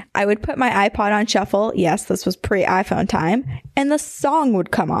 I would put my iPod on shuffle. Yes, this was pre-iPhone time. And the song would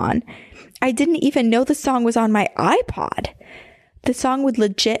come on. I didn't even know the song was on my iPod. The song would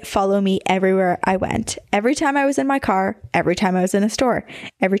legit follow me everywhere I went. Every time I was in my car, every time I was in a store,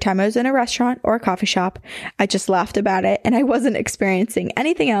 every time I was in a restaurant or a coffee shop, I just laughed about it and I wasn't experiencing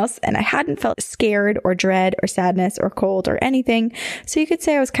anything else and I hadn't felt scared or dread or sadness or cold or anything. So you could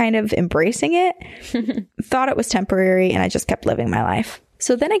say I was kind of embracing it, thought it was temporary, and I just kept living my life.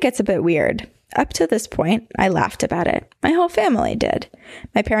 So then it gets a bit weird. Up to this point, I laughed about it. My whole family did.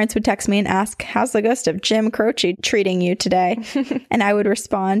 My parents would text me and ask, how's the ghost of Jim Croce treating you today? And I would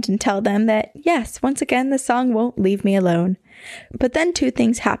respond and tell them that, yes, once again, the song won't leave me alone. But then two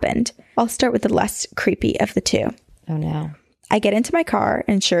things happened. I'll start with the less creepy of the two. Oh no. I get into my car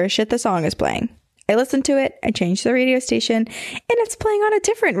and sure as shit, the song is playing. I listen to it, I change the radio station, and it's playing on a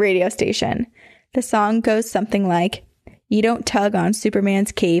different radio station. The song goes something like, you don't tug on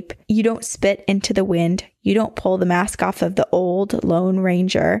Superman's cape. You don't spit into the wind. You don't pull the mask off of the old Lone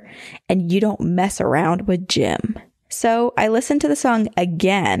Ranger. And you don't mess around with Jim. So I listen to the song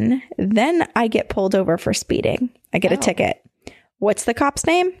again. Then I get pulled over for speeding. I get a ticket. What's the cop's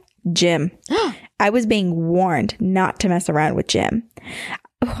name? Jim. I was being warned not to mess around with Jim.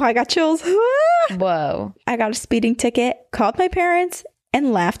 Oh, I got chills. Whoa. I got a speeding ticket, called my parents,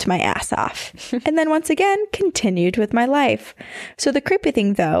 and laughed my ass off. And then once again, continued with my life. So the creepy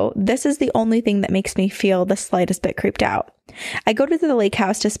thing though, this is the only thing that makes me feel the slightest bit creeped out. I go to the lake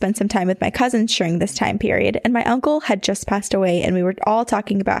house to spend some time with my cousins during this time period, and my uncle had just passed away, and we were all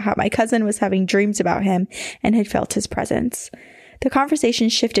talking about how my cousin was having dreams about him and had felt his presence. The conversation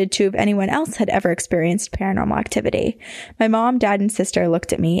shifted to if anyone else had ever experienced paranormal activity. My mom, dad, and sister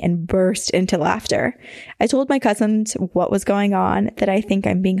looked at me and burst into laughter. I told my cousins what was going on, that I think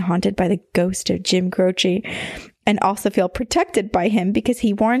I'm being haunted by the ghost of Jim Croce, and also feel protected by him because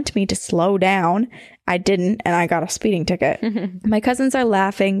he warned me to slow down. I didn't, and I got a speeding ticket. My cousins are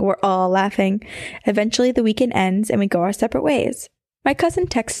laughing. We're all laughing. Eventually, the weekend ends, and we go our separate ways. My cousin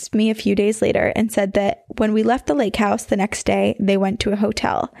texted me a few days later and said that when we left the lake house the next day, they went to a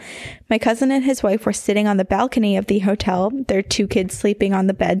hotel. My cousin and his wife were sitting on the balcony of the hotel, their 2 kids sleeping on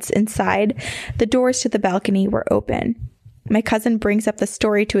the beds inside. The doors to the balcony were open. My cousin brings up the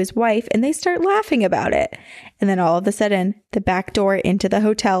story to his wife and they start laughing about it. And then all of a sudden, the back door into the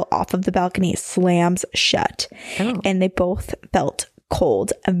hotel off of the balcony slams shut. And they both felt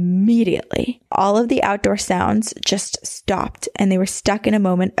cold immediately. All of the outdoor sounds just stopped and they were stuck in a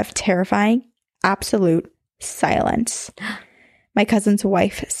moment of terrifying, absolute Silence. My cousin's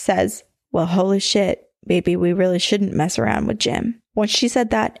wife says, well, holy shit, maybe we really shouldn't mess around with Jim. Once she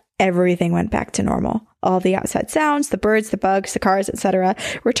said that, everything went back to normal. All the outside sounds, the birds, the bugs, the cars, etc.,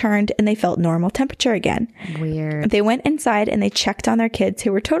 returned and they felt normal temperature again. Weird. They went inside and they checked on their kids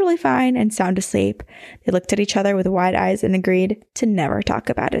who were totally fine and sound asleep. They looked at each other with wide eyes and agreed to never talk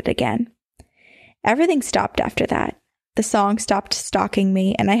about it again. Everything stopped after that. The song stopped stalking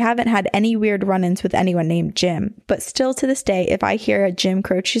me, and I haven't had any weird run-ins with anyone named Jim. But still to this day, if I hear a Jim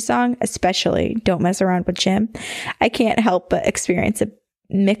Croce song, especially Don't Mess Around with Jim, I can't help but experience a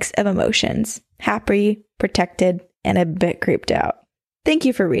mix of emotions. Happy, protected, and a bit creeped out. Thank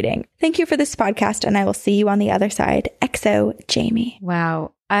you for reading. Thank you for this podcast, and I will see you on the other side. XO, Jamie.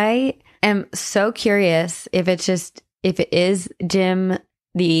 Wow. I am so curious if it is Jim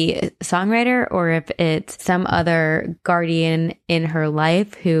the songwriter, or if it's some other guardian in her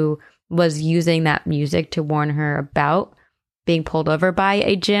life who was using that music to warn her about being pulled over by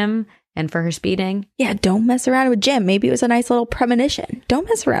a Jim and for her speeding. Yeah, don't mess around with Jim. Maybe it was a nice little premonition. Don't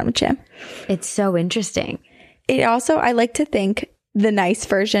mess around with Jim. It's so interesting. It also, I like to think the nice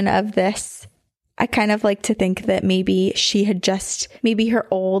version of this, I kind of like to think that maybe maybe her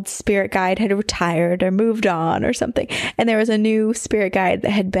old spirit guide had retired or moved on or something. And there was a new spirit guide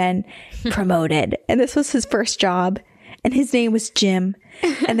that had been promoted. And this was his first job. And his name was Jim.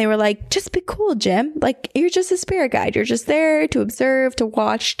 And they were like, just be cool, Jim. Like, you're just a spirit guide. You're just there to observe, to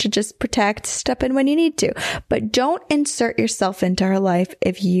watch, to just protect, step in when you need to. But don't insert yourself into her life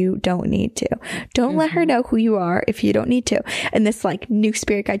if you don't need to. Don't let her know who you are if you don't need to. And this like new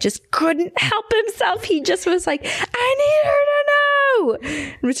spirit guide just couldn't help himself. He just was like, I need her to know.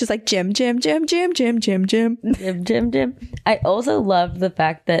 And it was just like, Jim, Jim, Jim, Jim, Jim, Jim, Jim. Jim, Jim, Jim. I also love the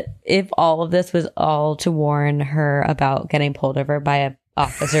fact that if all of this was all to warn her about getting pulled over by a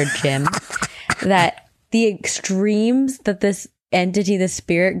Officer Jim, that the extremes that this entity, the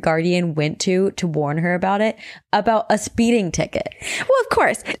spirit guardian, went to warn her about a speeding ticket. Well, of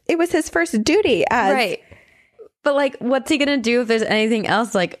course, it was his first duty as... Right. But like, what's he going to do if there's anything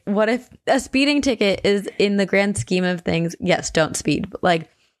else? Like, what if a speeding ticket is, in the grand scheme of things, yes, don't speed, but like,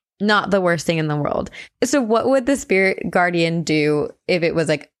 not the worst thing in the world. So what would the spirit guardian do if it was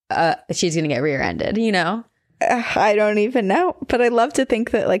like, she's going to get rear-ended, you know? I don't even know, but I love to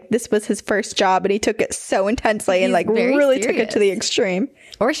think that like this was his first job and he took it so intensely and like really took it to the extreme.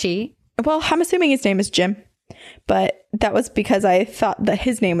 Or she. Well, I'm assuming his name is Jim, but that was because I thought that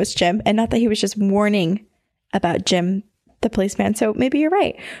his name was Jim and not that he was just warning about Jim, the policeman. So maybe you're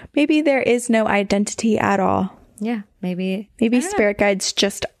right. Maybe there is no identity at all. Yeah, maybe spirit guides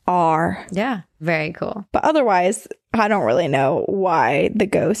just are. Yeah, very cool. But otherwise, I don't really know why the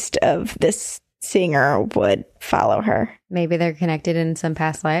ghost of this singer would follow her. Maybe they're connected in some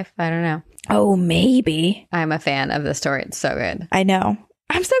past life. I don't know. Oh, maybe. I'm a fan of the story. It's so good. I know.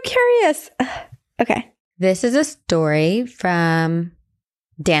 I'm so curious. Okay. This is a story from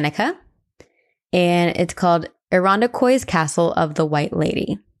Danica, and it's called Irondequoit's Castle of the White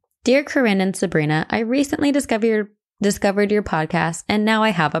Lady. Dear Corinne and Sabrina, I recently discovered your podcast, and now I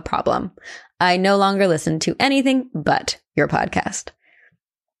have a problem. I no longer listen to anything but your podcast.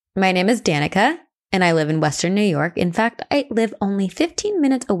 My name is Danica, and I live in Western New York. In fact, I live only 15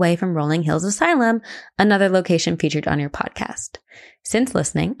 minutes away from Rolling Hills Asylum, another location featured on your podcast. Since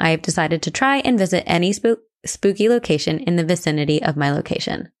listening, I have decided to try and visit any spooky location in the vicinity of my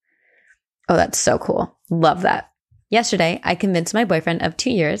location. Oh, that's so cool. Love that. Yesterday, I convinced my boyfriend of 2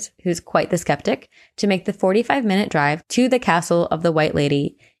 years, who's quite the skeptic, to make the 45-minute drive to the Castle of the White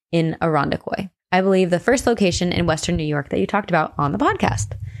Lady in Irondequoit. I believe the first location in Western New York that you talked about on the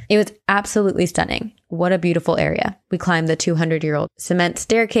podcast. It was absolutely stunning. What a beautiful area. We climbed the 200-year-old cement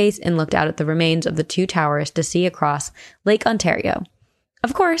staircase and looked out at the remains of the two towers to see across Lake Ontario.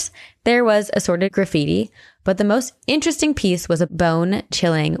 Of course, there was assorted graffiti, but the most interesting piece was a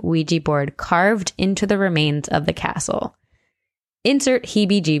bone-chilling Ouija board carved into the remains of the castle. Insert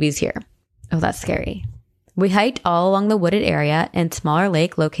heebie-jeebies here. Oh, that's scary. We hiked all along the wooded area and smaller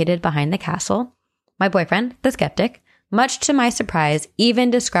lake located behind the castle. My boyfriend, the skeptic, much to my surprise,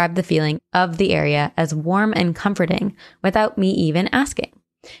 even described the feeling of the area as warm and comforting without me even asking.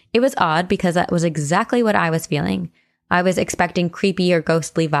 It was odd because that was exactly what I was feeling. I was expecting creepy or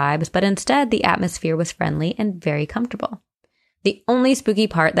ghostly vibes, but instead the atmosphere was friendly and very comfortable. The only spooky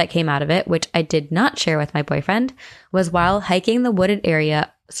part that came out of it, which I did not share with my boyfriend, was while hiking the wooded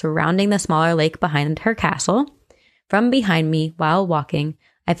area surrounding the smaller lake behind her castle. From behind me, while walking,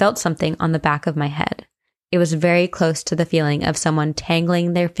 I felt something on the back of my head. It was very close to the feeling of someone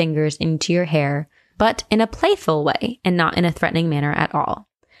tangling their fingers into your hair, but in a playful way and not in a threatening manner at all.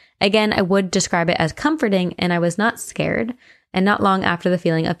 Again, I would describe it as comforting, and I was not scared. And not long after the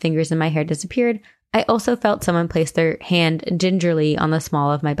feeling of fingers in my hair disappeared, I also felt someone place their hand gingerly on the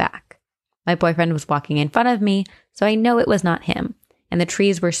small of my back. My boyfriend was walking in front of me, so I know it was not him. And the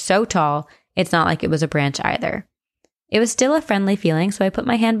trees were so tall, it's not like it was a branch either. It was still a friendly feeling, so I put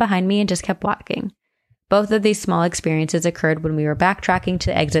my hand behind me and just kept walking. Both of these small experiences occurred when we were backtracking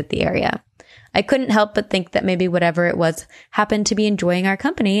to exit the area. I couldn't help but think that maybe whatever it was happened to be enjoying our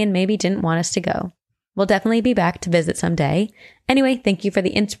company and maybe didn't want us to go. We'll definitely be back to visit someday. Anyway, thank you for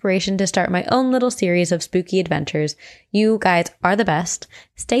the inspiration to start my own little series of spooky adventures. You guys are the best.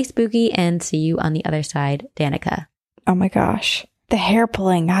 Stay spooky and see you on the other side, Danica. Oh my gosh. The hair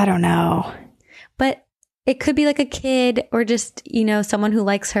pulling, I don't know. But it could be like a kid or just, someone who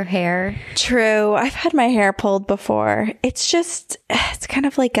likes her hair. True. I've had my hair pulled before. It's kind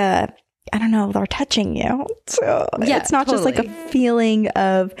of like I don't know, they're touching you. So yeah, it's not totally. just like a feeling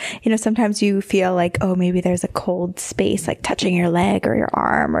of, sometimes you feel like, oh, maybe there's a cold space like touching your leg or your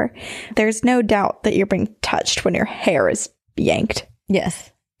arm, or there's no doubt that you're being touched when your hair is yanked.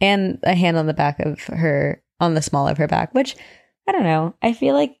 Yes. And a hand on the back of her, on the small of her back, which I don't know. I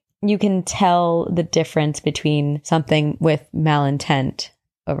feel like you can tell the difference between something with malintent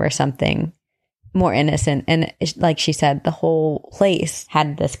over something more innocent. And like she said, the whole place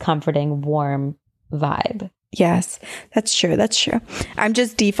had this comforting, warm vibe. Yes, that's true. That's true. I'm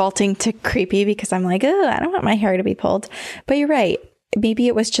just defaulting to creepy because I'm like, oh, I don't want my hair to be pulled. But you're right. Maybe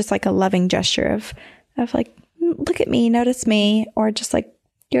it was just like a loving gesture of like, look at me, notice me, or just like,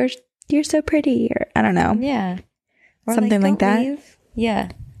 you're so pretty, or I don't know. Yeah. Or something like that. Leave. Yeah.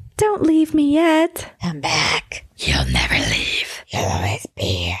 Don't leave me yet. Come back. You'll never leave. You'll always be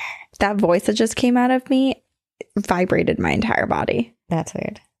here. That voice that just came out of me vibrated my entire body. That's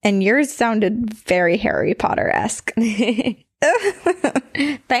weird. And yours sounded very Harry Potter-esque. Thank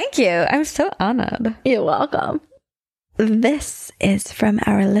you. I'm so honored. You're welcome. This is from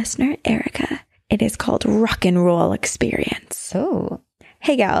our listener, Erica. It is called Rock and Roll Experience. Oh.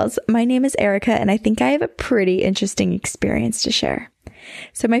 Hey gals, my name is Erica, and I think I have a pretty interesting experience to share.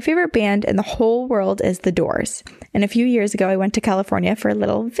 So my favorite band in the whole world is The Doors. And a few years ago, I went to California for a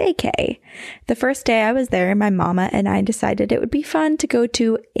little vacay. The first day I was there, my mama and I decided it would be fun to go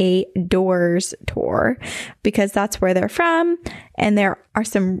to a Doors tour because that's where they're from, and there are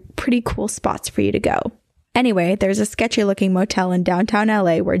some pretty cool spots for you to go. Anyway, there's a sketchy looking motel in downtown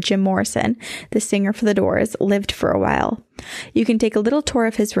LA where Jim Morrison, the singer for The Doors, lived for a while. You can take a little tour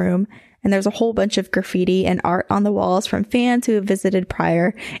of his room, and there's a whole bunch of graffiti and art on the walls from fans who have visited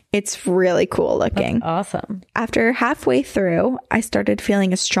prior. It's really cool looking. That's awesome. After halfway through, I started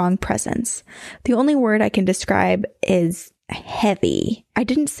feeling a strong presence. The only word I can describe is heavy. I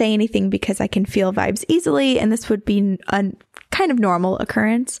didn't say anything because I can feel vibes easily, and this would be a kind of normal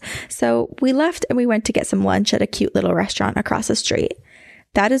occurrence. So we left and we went to get some lunch at a cute little restaurant across the street.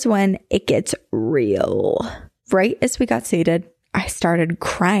 That is when it gets real. Right as we got seated, I started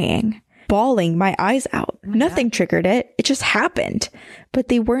crying, bawling my eyes out. Nothing triggered it. It just happened. But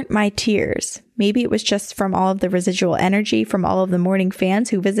they weren't my tears. Maybe it was just from all of the residual energy from all of the morning fans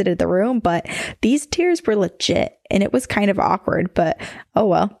who visited the room, but these tears were legit, and it was kind of awkward, but oh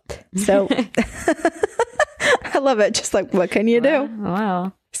well. So I love it. Just like, what can you do?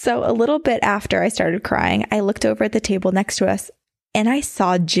 Wow. So a little bit after I started crying, I looked over at the table next to us and I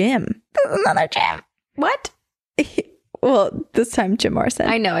saw Jim. Another Jim. What? Well, this time Jim Morrison.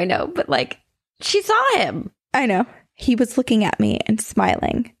 I know. But like, she saw him. I know. He was looking at me and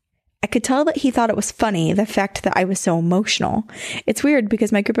smiling. I could tell that he thought it was funny, the fact that I was so emotional. It's weird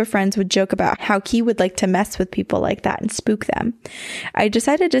because my group of friends would joke about how he would like to mess with people like that and spook them. I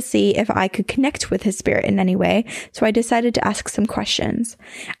decided to see if I could connect with his spirit in any way, so I decided to ask some questions.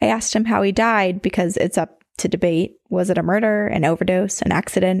 I asked him how he died because it's up to debate. Was it a murder, an overdose, an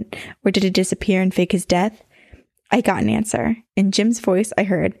accident, or did he disappear and fake his death? I got an answer. In Jim's voice, I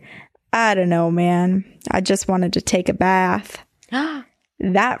heard, I don't know, man. I just wanted to take a bath.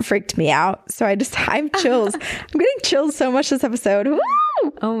 That freaked me out. So I have chills. I'm getting chills so much this episode.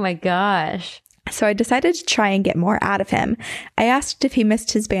 Woo! Oh my gosh. So I decided to try and get more out of him. I asked if he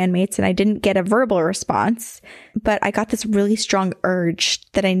missed his bandmates and I didn't get a verbal response, but I got this really strong urge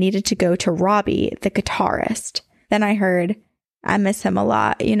that I needed to go to Robbie, the guitarist. Then I heard, I miss him a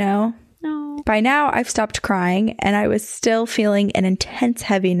lot, you know? No. By now I've stopped crying and I was still feeling an intense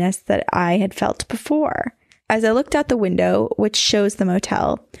heaviness that I had felt before. As I looked out the window, which shows the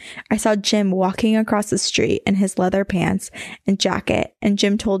motel, I saw Jim walking across the street in his leather pants and jacket, and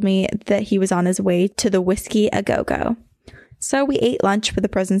Jim told me that he was on his way to the Whiskey A Go Go. So we ate lunch with the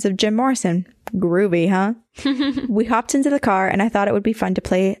presence of Jim Morrison. Groovy, huh? We hopped into the car and I thought it would be fun to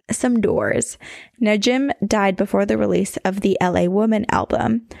play some Doors. Now, Jim died before the release of the LA Woman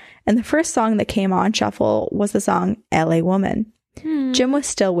album, and the first song that came on shuffle was the song LA Woman. Jim was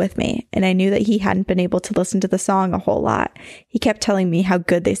still with me, and I knew that he hadn't been able to listen to the song a whole lot. He kept telling me how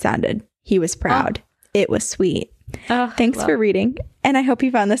good they sounded. He was proud. It was sweet. Thanks for reading, and I hope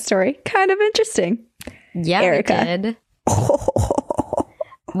you found this story kind of interesting. Yeah, Erica. I did.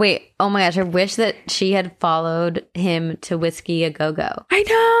 Wait, oh my gosh, I wish that she had followed him to Whiskey A Go-Go. I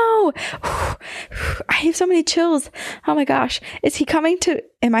know. I have so many chills. Oh my gosh. Is he coming to,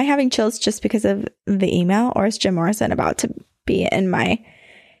 am I having chills just because of the email, or is Jim Morrison about to be in my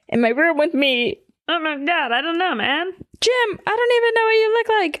room with me? Oh my God, I don't know, man. Jim, I don't even know what you look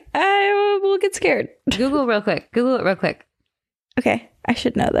like. I will get scared. Google it real quick. Okay, I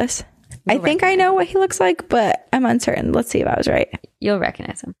should know this. I think I know what he looks like, but I'm uncertain. Let's see if I was right. You'll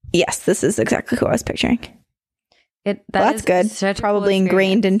recognize him. Yes, this is exactly who I was picturing. That's good. Probably cool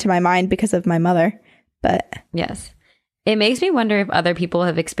ingrained into my mind because of my mother, but... Yes. It makes me wonder if other people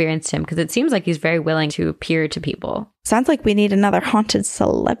have experienced him, because it seems like he's very willing to appear to people. Sounds like we need another Haunted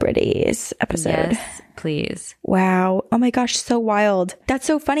Celebrities episode. Yes, please. Wow. Oh my gosh, so wild. That's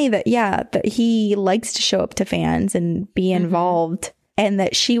so funny that he likes to show up to fans and be involved. And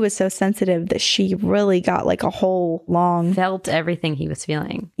that she was so sensitive that she really got like a whole long... Felt everything he was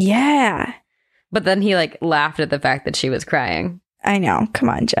feeling. Yeah. But then he like laughed at the fact that she was crying. I know. Come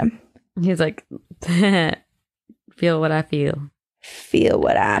on, Jim. He's like, feel what I feel. Feel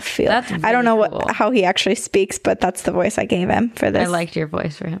what I feel. That's really I don't know cool. how he actually speaks, but that's the voice I gave him for this. I liked your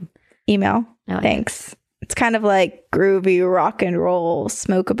voice for him. Email. Thanks. It's kind of like groovy rock and roll,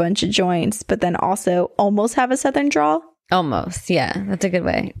 smoke a bunch of joints, but then also almost have a Southern drawl. Almost. Yeah, that's a good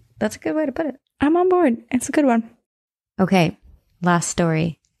way. That's a good way to put it. I'm on board. It's a good one. Okay, last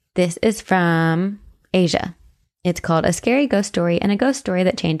story. This is from Asia. It's called A Scary Ghost Story and a Ghost Story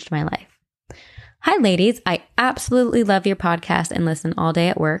That Changed My Life. Hi, ladies. I absolutely love your podcast and listen all day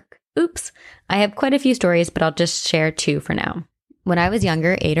at work. Oops. I have quite a few stories, but I'll just share 2 for now. When I was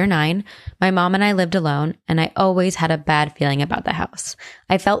younger, 8 or 9, my mom and I lived alone, and I always had a bad feeling about the house.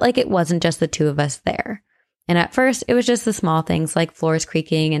 I felt like it wasn't just the 2 of us there. And at first, it was just the small things like floors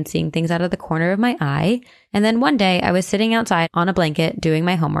creaking and seeing things out of the corner of my eye. And then one day, I was sitting outside on a blanket doing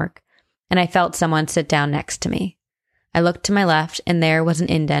my homework, and I felt someone sit down next to me. I looked to my left, and there was an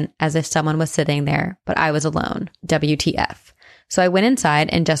indent as if someone was sitting there, but I was alone. WTF. So I went inside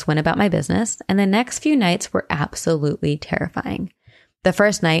and just went about my business, and the next few nights were absolutely terrifying. The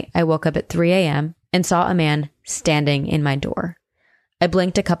first night, I woke up at 3 a.m. and saw a man standing in my door. I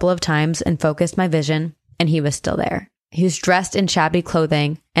blinked a couple of times and focused my vision, and he was still there. He was dressed in shabby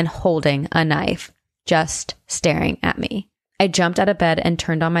clothing and holding a knife, just staring at me. I jumped out of bed and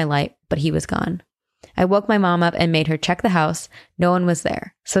turned on my light, but he was gone. I woke my mom up and made her check the house. No one was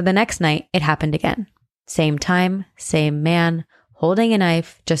there. So the next night, it happened again. Same time, same man, holding a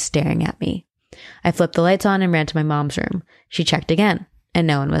knife, just staring at me. I flipped the lights on and ran to my mom's room. She checked again, and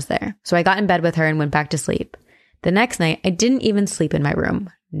no one was there. So I got in bed with her and went back to sleep. The next night, I didn't even sleep in my room.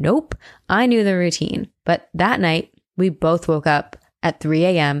 Nope. I knew the routine. But that night, we both woke up at 3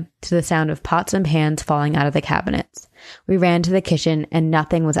 a.m. to the sound of pots and pans falling out of the cabinets. We ran to the kitchen and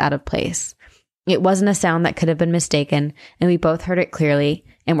nothing was out of place. It wasn't a sound that could have been mistaken, and we both heard it clearly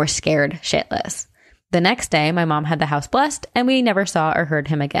and were scared shitless. The next day, my mom had the house blessed, and we never saw or heard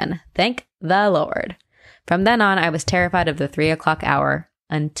him again. Thank the Lord. From then on, I was terrified of the 3 o'clock hour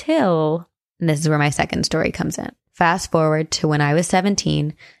until, and this is where my second story comes in. Fast forward to when I was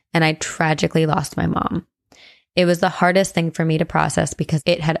 17 and I tragically lost my mom. It was the hardest thing for me to process because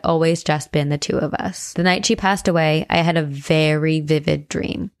it had always just been the 2 of us. The night she passed away, I had a very vivid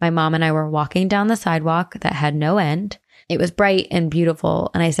dream. My mom and I were walking down the sidewalk that had no end. It was bright and beautiful,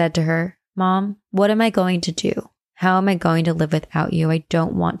 and I said to her, "Mom, what am I going to do? How am I going to live without you? I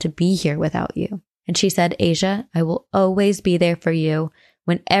don't want to be here without you." And she said, "Asia, I will always be there for you.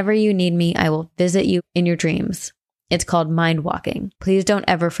 Whenever you need me, I will visit you in your dreams. It's called mind walking. Please don't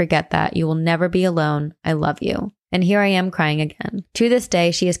ever forget that. You will never be alone. I love you." And here I am crying again. To this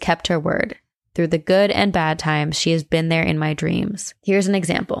day, she has kept her word. Through the good and bad times, she has been there in my dreams. Here's an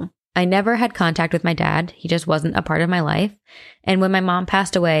example. I never had contact with my dad. He just wasn't a part of my life. And when my mom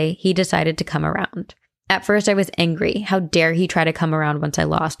passed away, he decided to come around. At first, I was angry. How dare he try to come around once I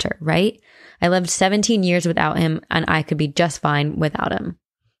lost her, right? I lived 17 years without him, and I could be just fine without him.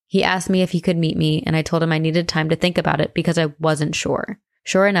 He asked me if he could meet me, and I told him I needed time to think about it because I wasn't sure.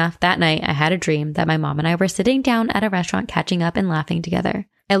 Sure enough, that night I had a dream that my mom and I were sitting down at a restaurant catching up and laughing together.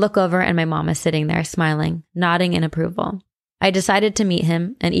 I look over and my mom is sitting there smiling, nodding in approval. I decided to meet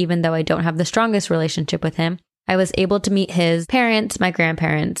him, and even though I don't have the strongest relationship with him, I was able to meet his parents, my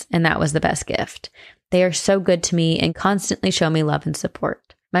grandparents, and that was the best gift. They are so good to me and constantly show me love and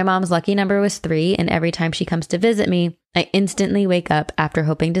support. My mom's lucky number was 3, and every time she comes to visit me, I instantly wake up after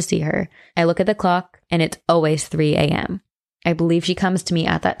hoping to see her. I look at the clock, and it's always 3 a.m. I believe she comes to me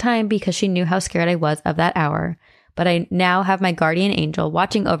at that time because she knew how scared I was of that hour. But I now have my guardian angel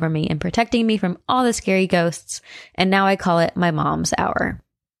watching over me and protecting me from all the scary ghosts, and now I call it my mom's hour.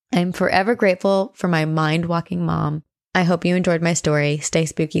 I'm forever grateful for my mind-walking mom. I hope you enjoyed my story. Stay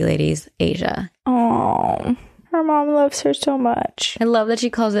spooky, ladies. Asia. Oh, her mom loves her so much. I love that she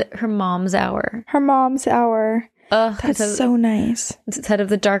calls it her mom's hour. Her mom's hour. That's so nice. Instead of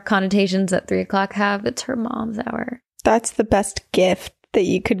the dark connotations that 3 o'clock have, it's her mom's hour. That's the best gift that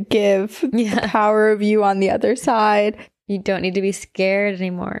you could give. Yeah. The power of you on the other side. You don't need to be scared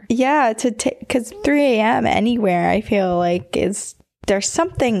anymore. Yeah, because 3 a.m. anywhere, I feel like there's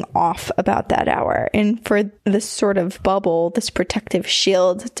something off about that hour. And for this sort of bubble, this protective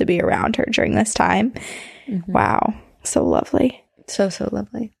shield to be around her during this time. Mm-hmm. Wow. So lovely. So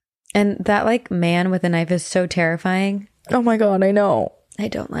lovely. And that like man with a knife is so terrifying. Oh my God, I know. I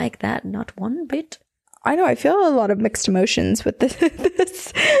don't like that. Not one bit. I know. I feel a lot of mixed emotions with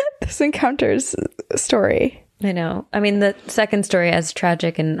this encounter's story. I know. I mean, the second story, as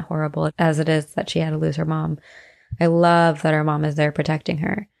tragic and horrible as it is that she had to lose her mom, I love that her mom is there protecting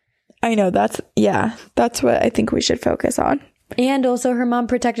her. I know. That's what I think we should focus on. And also her mom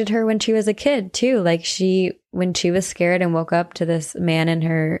protected her when she was a kid too. Like when she was scared and woke up to this man in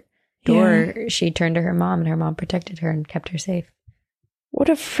her door, she turned to her mom and her mom protected her and kept her safe. What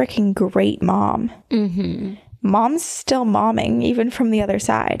a freaking great mom. Mm-hmm. Mom's still momming, even from the other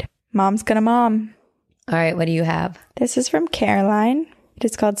side. Mom's gonna mom. All right, what do you have? This is from Caroline. It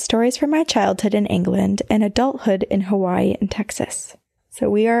is called Stories from My Childhood in England and Adulthood in Hawaii and Texas. So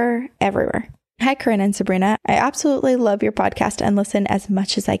we are everywhere. Hi, Corinne and Sabrina. I absolutely love your podcast and listen as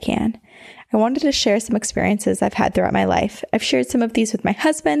much as I can. I wanted to share some experiences I've had throughout my life. I've shared some of these with my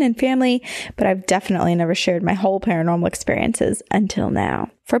husband and family, but I've definitely never shared my whole paranormal experiences until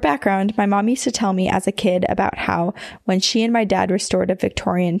now. For background, my mom used to tell me as a kid about how when she and my dad restored a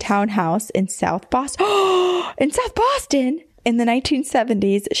Victorian townhouse in South Boston, in the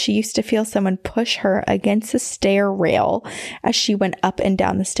 1970s, she used to feel someone push her against the stair rail as she went up and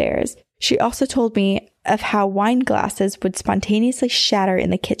down the stairs. She also told me of how wine glasses would spontaneously shatter in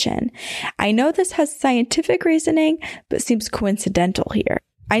the kitchen. I know this has scientific reasoning, but seems coincidental here.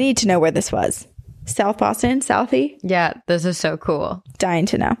 I need to know where this was. South Boston? Southie? Yeah, this is so cool. Dying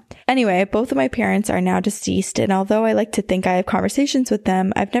to know. Anyway, both of my parents are now deceased, and although I like to think I have conversations with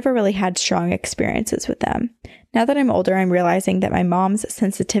them, I've never really had strong experiences with them. Now that I'm older, I'm realizing that my mom's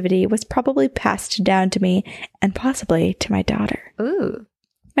sensitivity was probably passed down to me and possibly to my daughter. Ooh.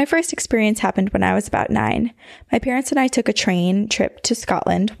 My first experience happened when I was about 9. My parents and I took a train trip to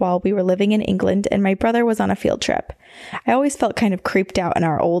Scotland while we were living in England, and my brother was on a field trip. I always felt kind of creeped out in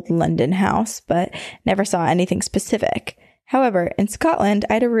our old London house, but never saw anything specific. However, in Scotland,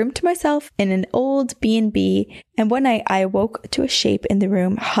 I had a room to myself in an old B&B, and one night I awoke to a shape in the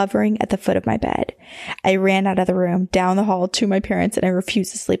room hovering at the foot of my bed. I ran out of the room, down the hall to my parents, and I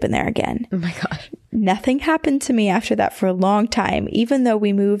refused to sleep in there again. Oh my gosh. Nothing happened to me after that for a long time, even though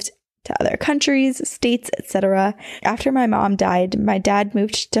we moved to other countries, states, etc. After my mom died, my dad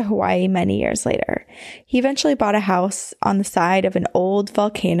moved to Hawaii many years later. He eventually bought a house on the side of an old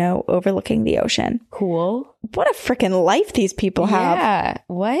volcano overlooking the ocean. Cool. What a freaking life these people have. Yeah.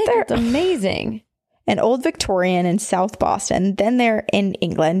 What? That's amazing. An old Victorian in South Boston, then they're in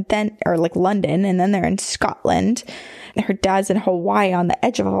England, or like London, and then they're in Scotland. Her dad's in Hawaii on the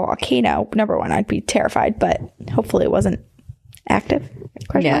edge of a volcano. Number one, I'd be terrified, but hopefully it wasn't active.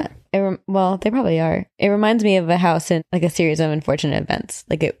 Yeah. Well, they probably are. It reminds me of a house in like a series of unfortunate events.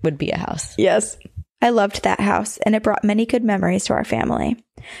 Like it would be a house. Yes. I loved that house, and it brought many good memories to our family.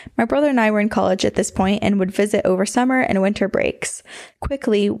 My brother and I were in college at this point and would visit over summer and winter breaks.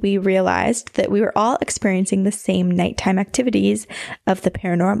 Quickly, we realized that we were all experiencing the same nighttime activities of the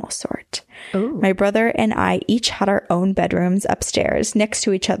paranormal sort. Ooh. My brother and I each had our own bedrooms upstairs next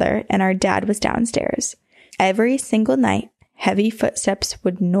to each other, and our dad was downstairs. Every single night, heavy footsteps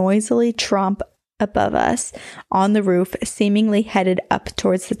would noisily tromp above us on the roof, seemingly headed up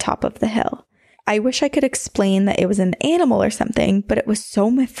towards the top of the hill. I wish I could explain that it was an animal or something, but it was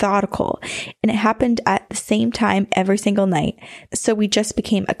so methodical, and it happened at the same time every single night, so we just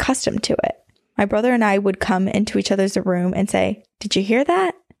became accustomed to it. My brother and I would come into each other's room and say, "Did you hear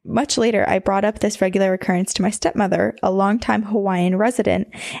that?" Much later, I brought up this regular occurrence to my stepmother, a longtime Hawaiian resident,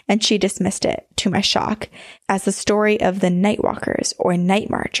 and she dismissed it, to my shock, as the story of the Nightwalkers or Night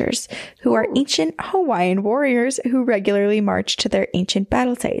Marchers, who are ancient Hawaiian warriors who regularly march to their ancient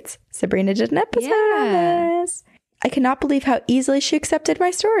battle sites. Sabrina did an episode on this. I cannot believe how easily she accepted my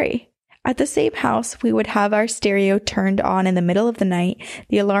story. At the same house, we would have our stereo turned on in the middle of the night,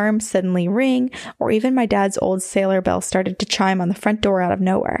 the alarm suddenly ring, or even my dad's old sailor bell started to chime on the front door out of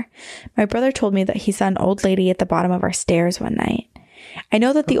nowhere. My brother told me that he saw an old lady at the bottom of our stairs one night. I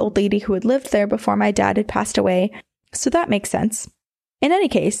know that the old lady who had lived there before my dad had passed away, so that makes sense. In any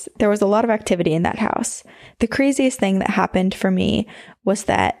case, there was a lot of activity in that house. The craziest thing that happened for me was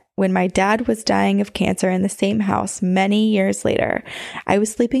that when my dad was dying of cancer in the same house many years later, I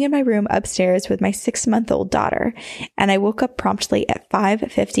was sleeping in my room upstairs with my 6-month-old daughter, and I woke up promptly at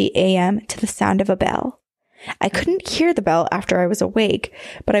 5:50 a.m. to the sound of a bell. I couldn't hear the bell after I was awake,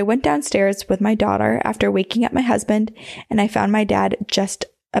 but I went downstairs with my daughter after waking up my husband, and I found my dad just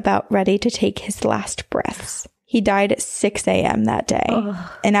about ready to take his last breaths. He died at 6 a.m. that day. Ugh.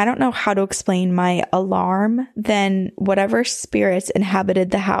 And I don't know how to explain my alarm. Then whatever spirits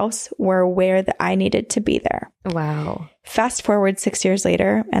inhabited the house were aware that I needed to be there. Wow. Fast forward 6 years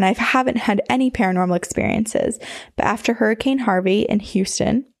later, and I haven't had any paranormal experiences. But after Hurricane Harvey in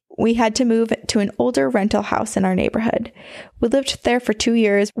Houston, we had to move to an older rental house in our neighborhood. We lived there for 2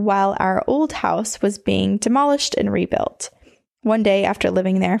 years while our old house was being demolished and rebuilt. One day, after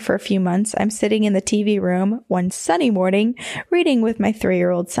living there for a few months, I'm sitting in the TV room one sunny morning, reading with my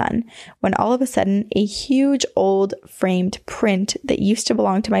 3-year-old son, when all of a sudden, a huge old framed print that used to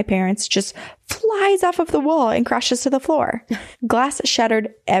belong to my parents just flies off of the wall and crashes to the floor. Glass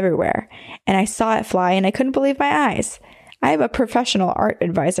shattered everywhere, and I saw it fly and I couldn't believe my eyes. I am a professional art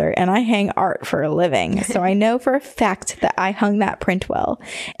advisor and I hang art for a living, so I know for a fact that I hung that print well,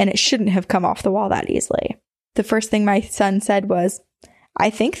 and it shouldn't have come off the wall that easily. The first thing my son said was, "I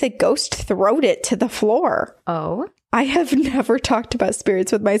think the ghost throwed it to the floor." Oh? I have never talked about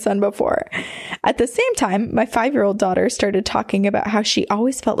spirits with my son before. At the same time, my 5-year-old daughter started talking about how she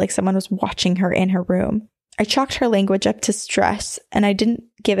always felt like someone was watching her in her room. I chalked her language up to stress, and I didn't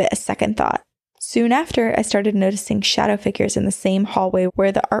give it a second thought. Soon after, I started noticing shadow figures in the same hallway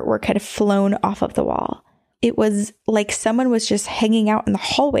where the artwork had flown off of the wall. It was like someone was just hanging out in the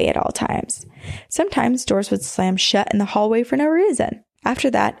hallway at all times. Sometimes doors would slam shut in the hallway for no reason.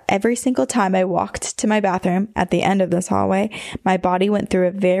 After that, every single time I walked to my bathroom at the end of this hallway, my body went through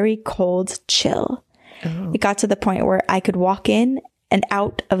a very cold chill. Oh. It got to the point where I could walk in and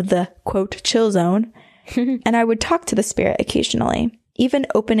out of the, quote, chill zone, and I would talk to the spirit occasionally, even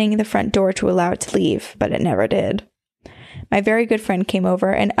opening the front door to allow it to leave, but it never did. My very good friend came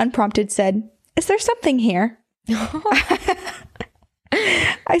over and unprompted said, "Is there something here?"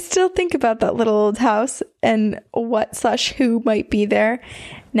 I still think about that little old house and what/who might be there.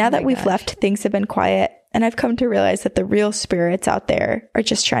 Now that we've left, things have been quiet, and I've come to realize that the real spirits out there are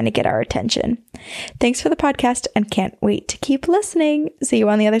just trying to get our attention. Thanks for the podcast and can't wait to keep listening. See you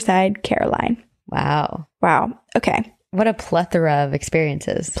on the other side, Caroline. Wow. Okay. What a plethora of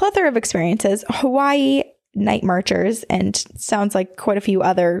experiences. Hawaii night marchers, and sounds like quite a few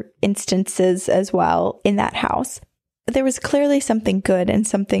other instances as well in that house. There was clearly something good and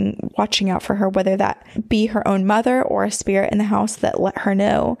something watching out for her, whether that be her own mother or a spirit in the house that let her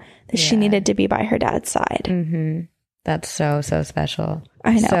know that she needed to be by her dad's side. Mm-hmm. That's so special.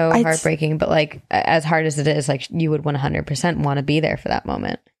 I know. So heartbreaking, but like as hard as it is, like you would 100% want to be there for that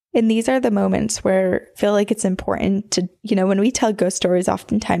moment. And these are the moments where I feel like it's important to, when we tell ghost stories,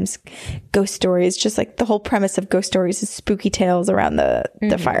 oftentimes ghost stories, just like the whole premise of ghost stories is spooky tales around the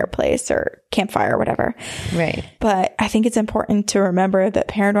fireplace or campfire or whatever. Right. But I think it's important to remember that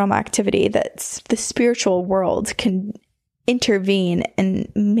paranormal activity, that the spiritual world can intervene and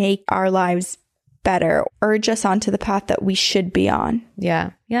make our lives better, urge us onto the path that we should be on.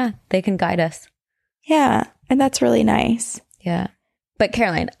 Yeah. Yeah. They can guide us. Yeah. And that's really nice. Yeah. But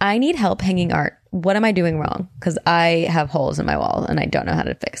Caroline, I need help hanging art. What am I doing wrong? Because I have holes in my wall and I don't know how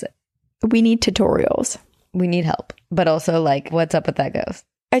to fix it. We need tutorials. We need help. But also, like, what's up with that ghost?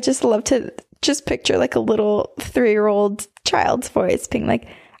 I just love to just picture like a little 3-year-old child's voice being like,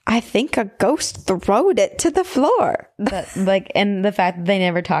 "I think a ghost throwed it to the floor." And the fact that they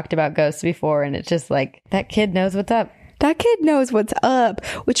never talked about ghosts before, and it's just like, that kid knows what's up. That kid knows what's up,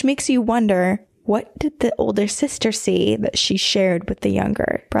 which makes you wonder, what did the older sister see that she shared with the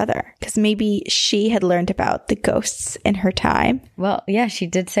younger brother? Because maybe she had learned about the ghosts in her time. Well, yeah, she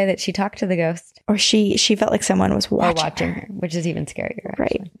did say that she talked to the ghost. Or she felt like someone was watching her, which is even scarier.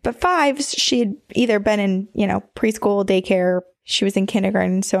 Right. But 5, she had either been in, preschool, daycare. She was in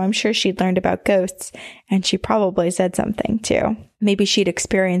kindergarten, so I'm sure she'd learned about ghosts, and she probably said something too. Maybe she'd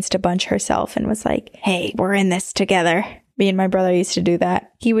experienced a bunch herself and was like, hey, we're in this together. Me and my brother used to do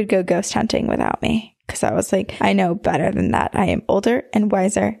that. He would go ghost hunting without me because I was like, I know better than that. I am older and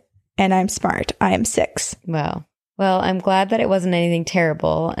wiser, and I'm smart. I am 6. Wow. Well, I'm glad that it wasn't anything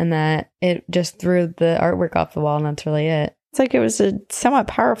terrible and that it just threw the artwork off the wall, and that's really it. It's like it was a somewhat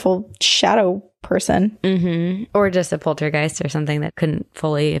powerful shadow person. Mm-hmm. Or just a poltergeist or something that couldn't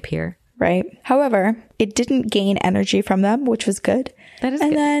fully appear. Right. However, it didn't gain energy from them, which was good. That is and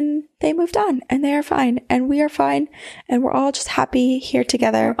good. then they moved on, and they are fine, and we are fine, and we're all just happy here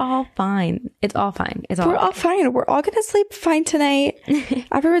together. We're all fine. It's all fine. We're all fine. We're all going to sleep fine tonight.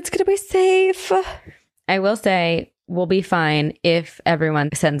 Everyone's going to be safe. I will say we'll be fine if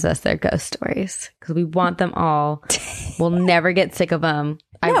everyone sends us their ghost stories because we want them all. We'll never get sick of them.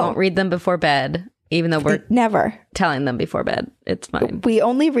 I won't read them before bed, even though we're never telling them before bed. It's fine. We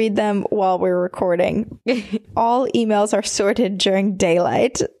only read them while we're recording. All emails are sorted during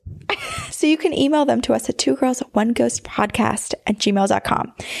daylight. So you can email them to us at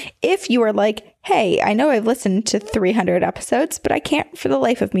 2girls1ghostpodcast@gmail.com. If you are like, hey, I know I've listened to 300 episodes, but I can't for the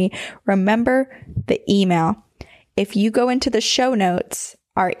life of me remember the email. If you go into the show notes,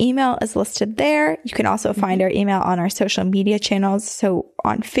 our email is listed there. You can also find our email on our social media channels. So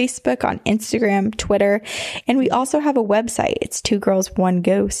on Facebook, on Instagram, Twitter. And we also have a website. It's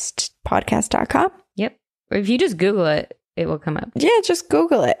 2girls1ghostpodcast.com. Yep. Or if you just Google it, it will come up. Yeah, just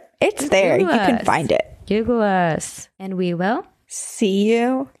Google it. It's there. You can find it. Google us. And we will see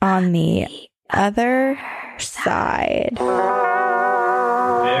you on the other side.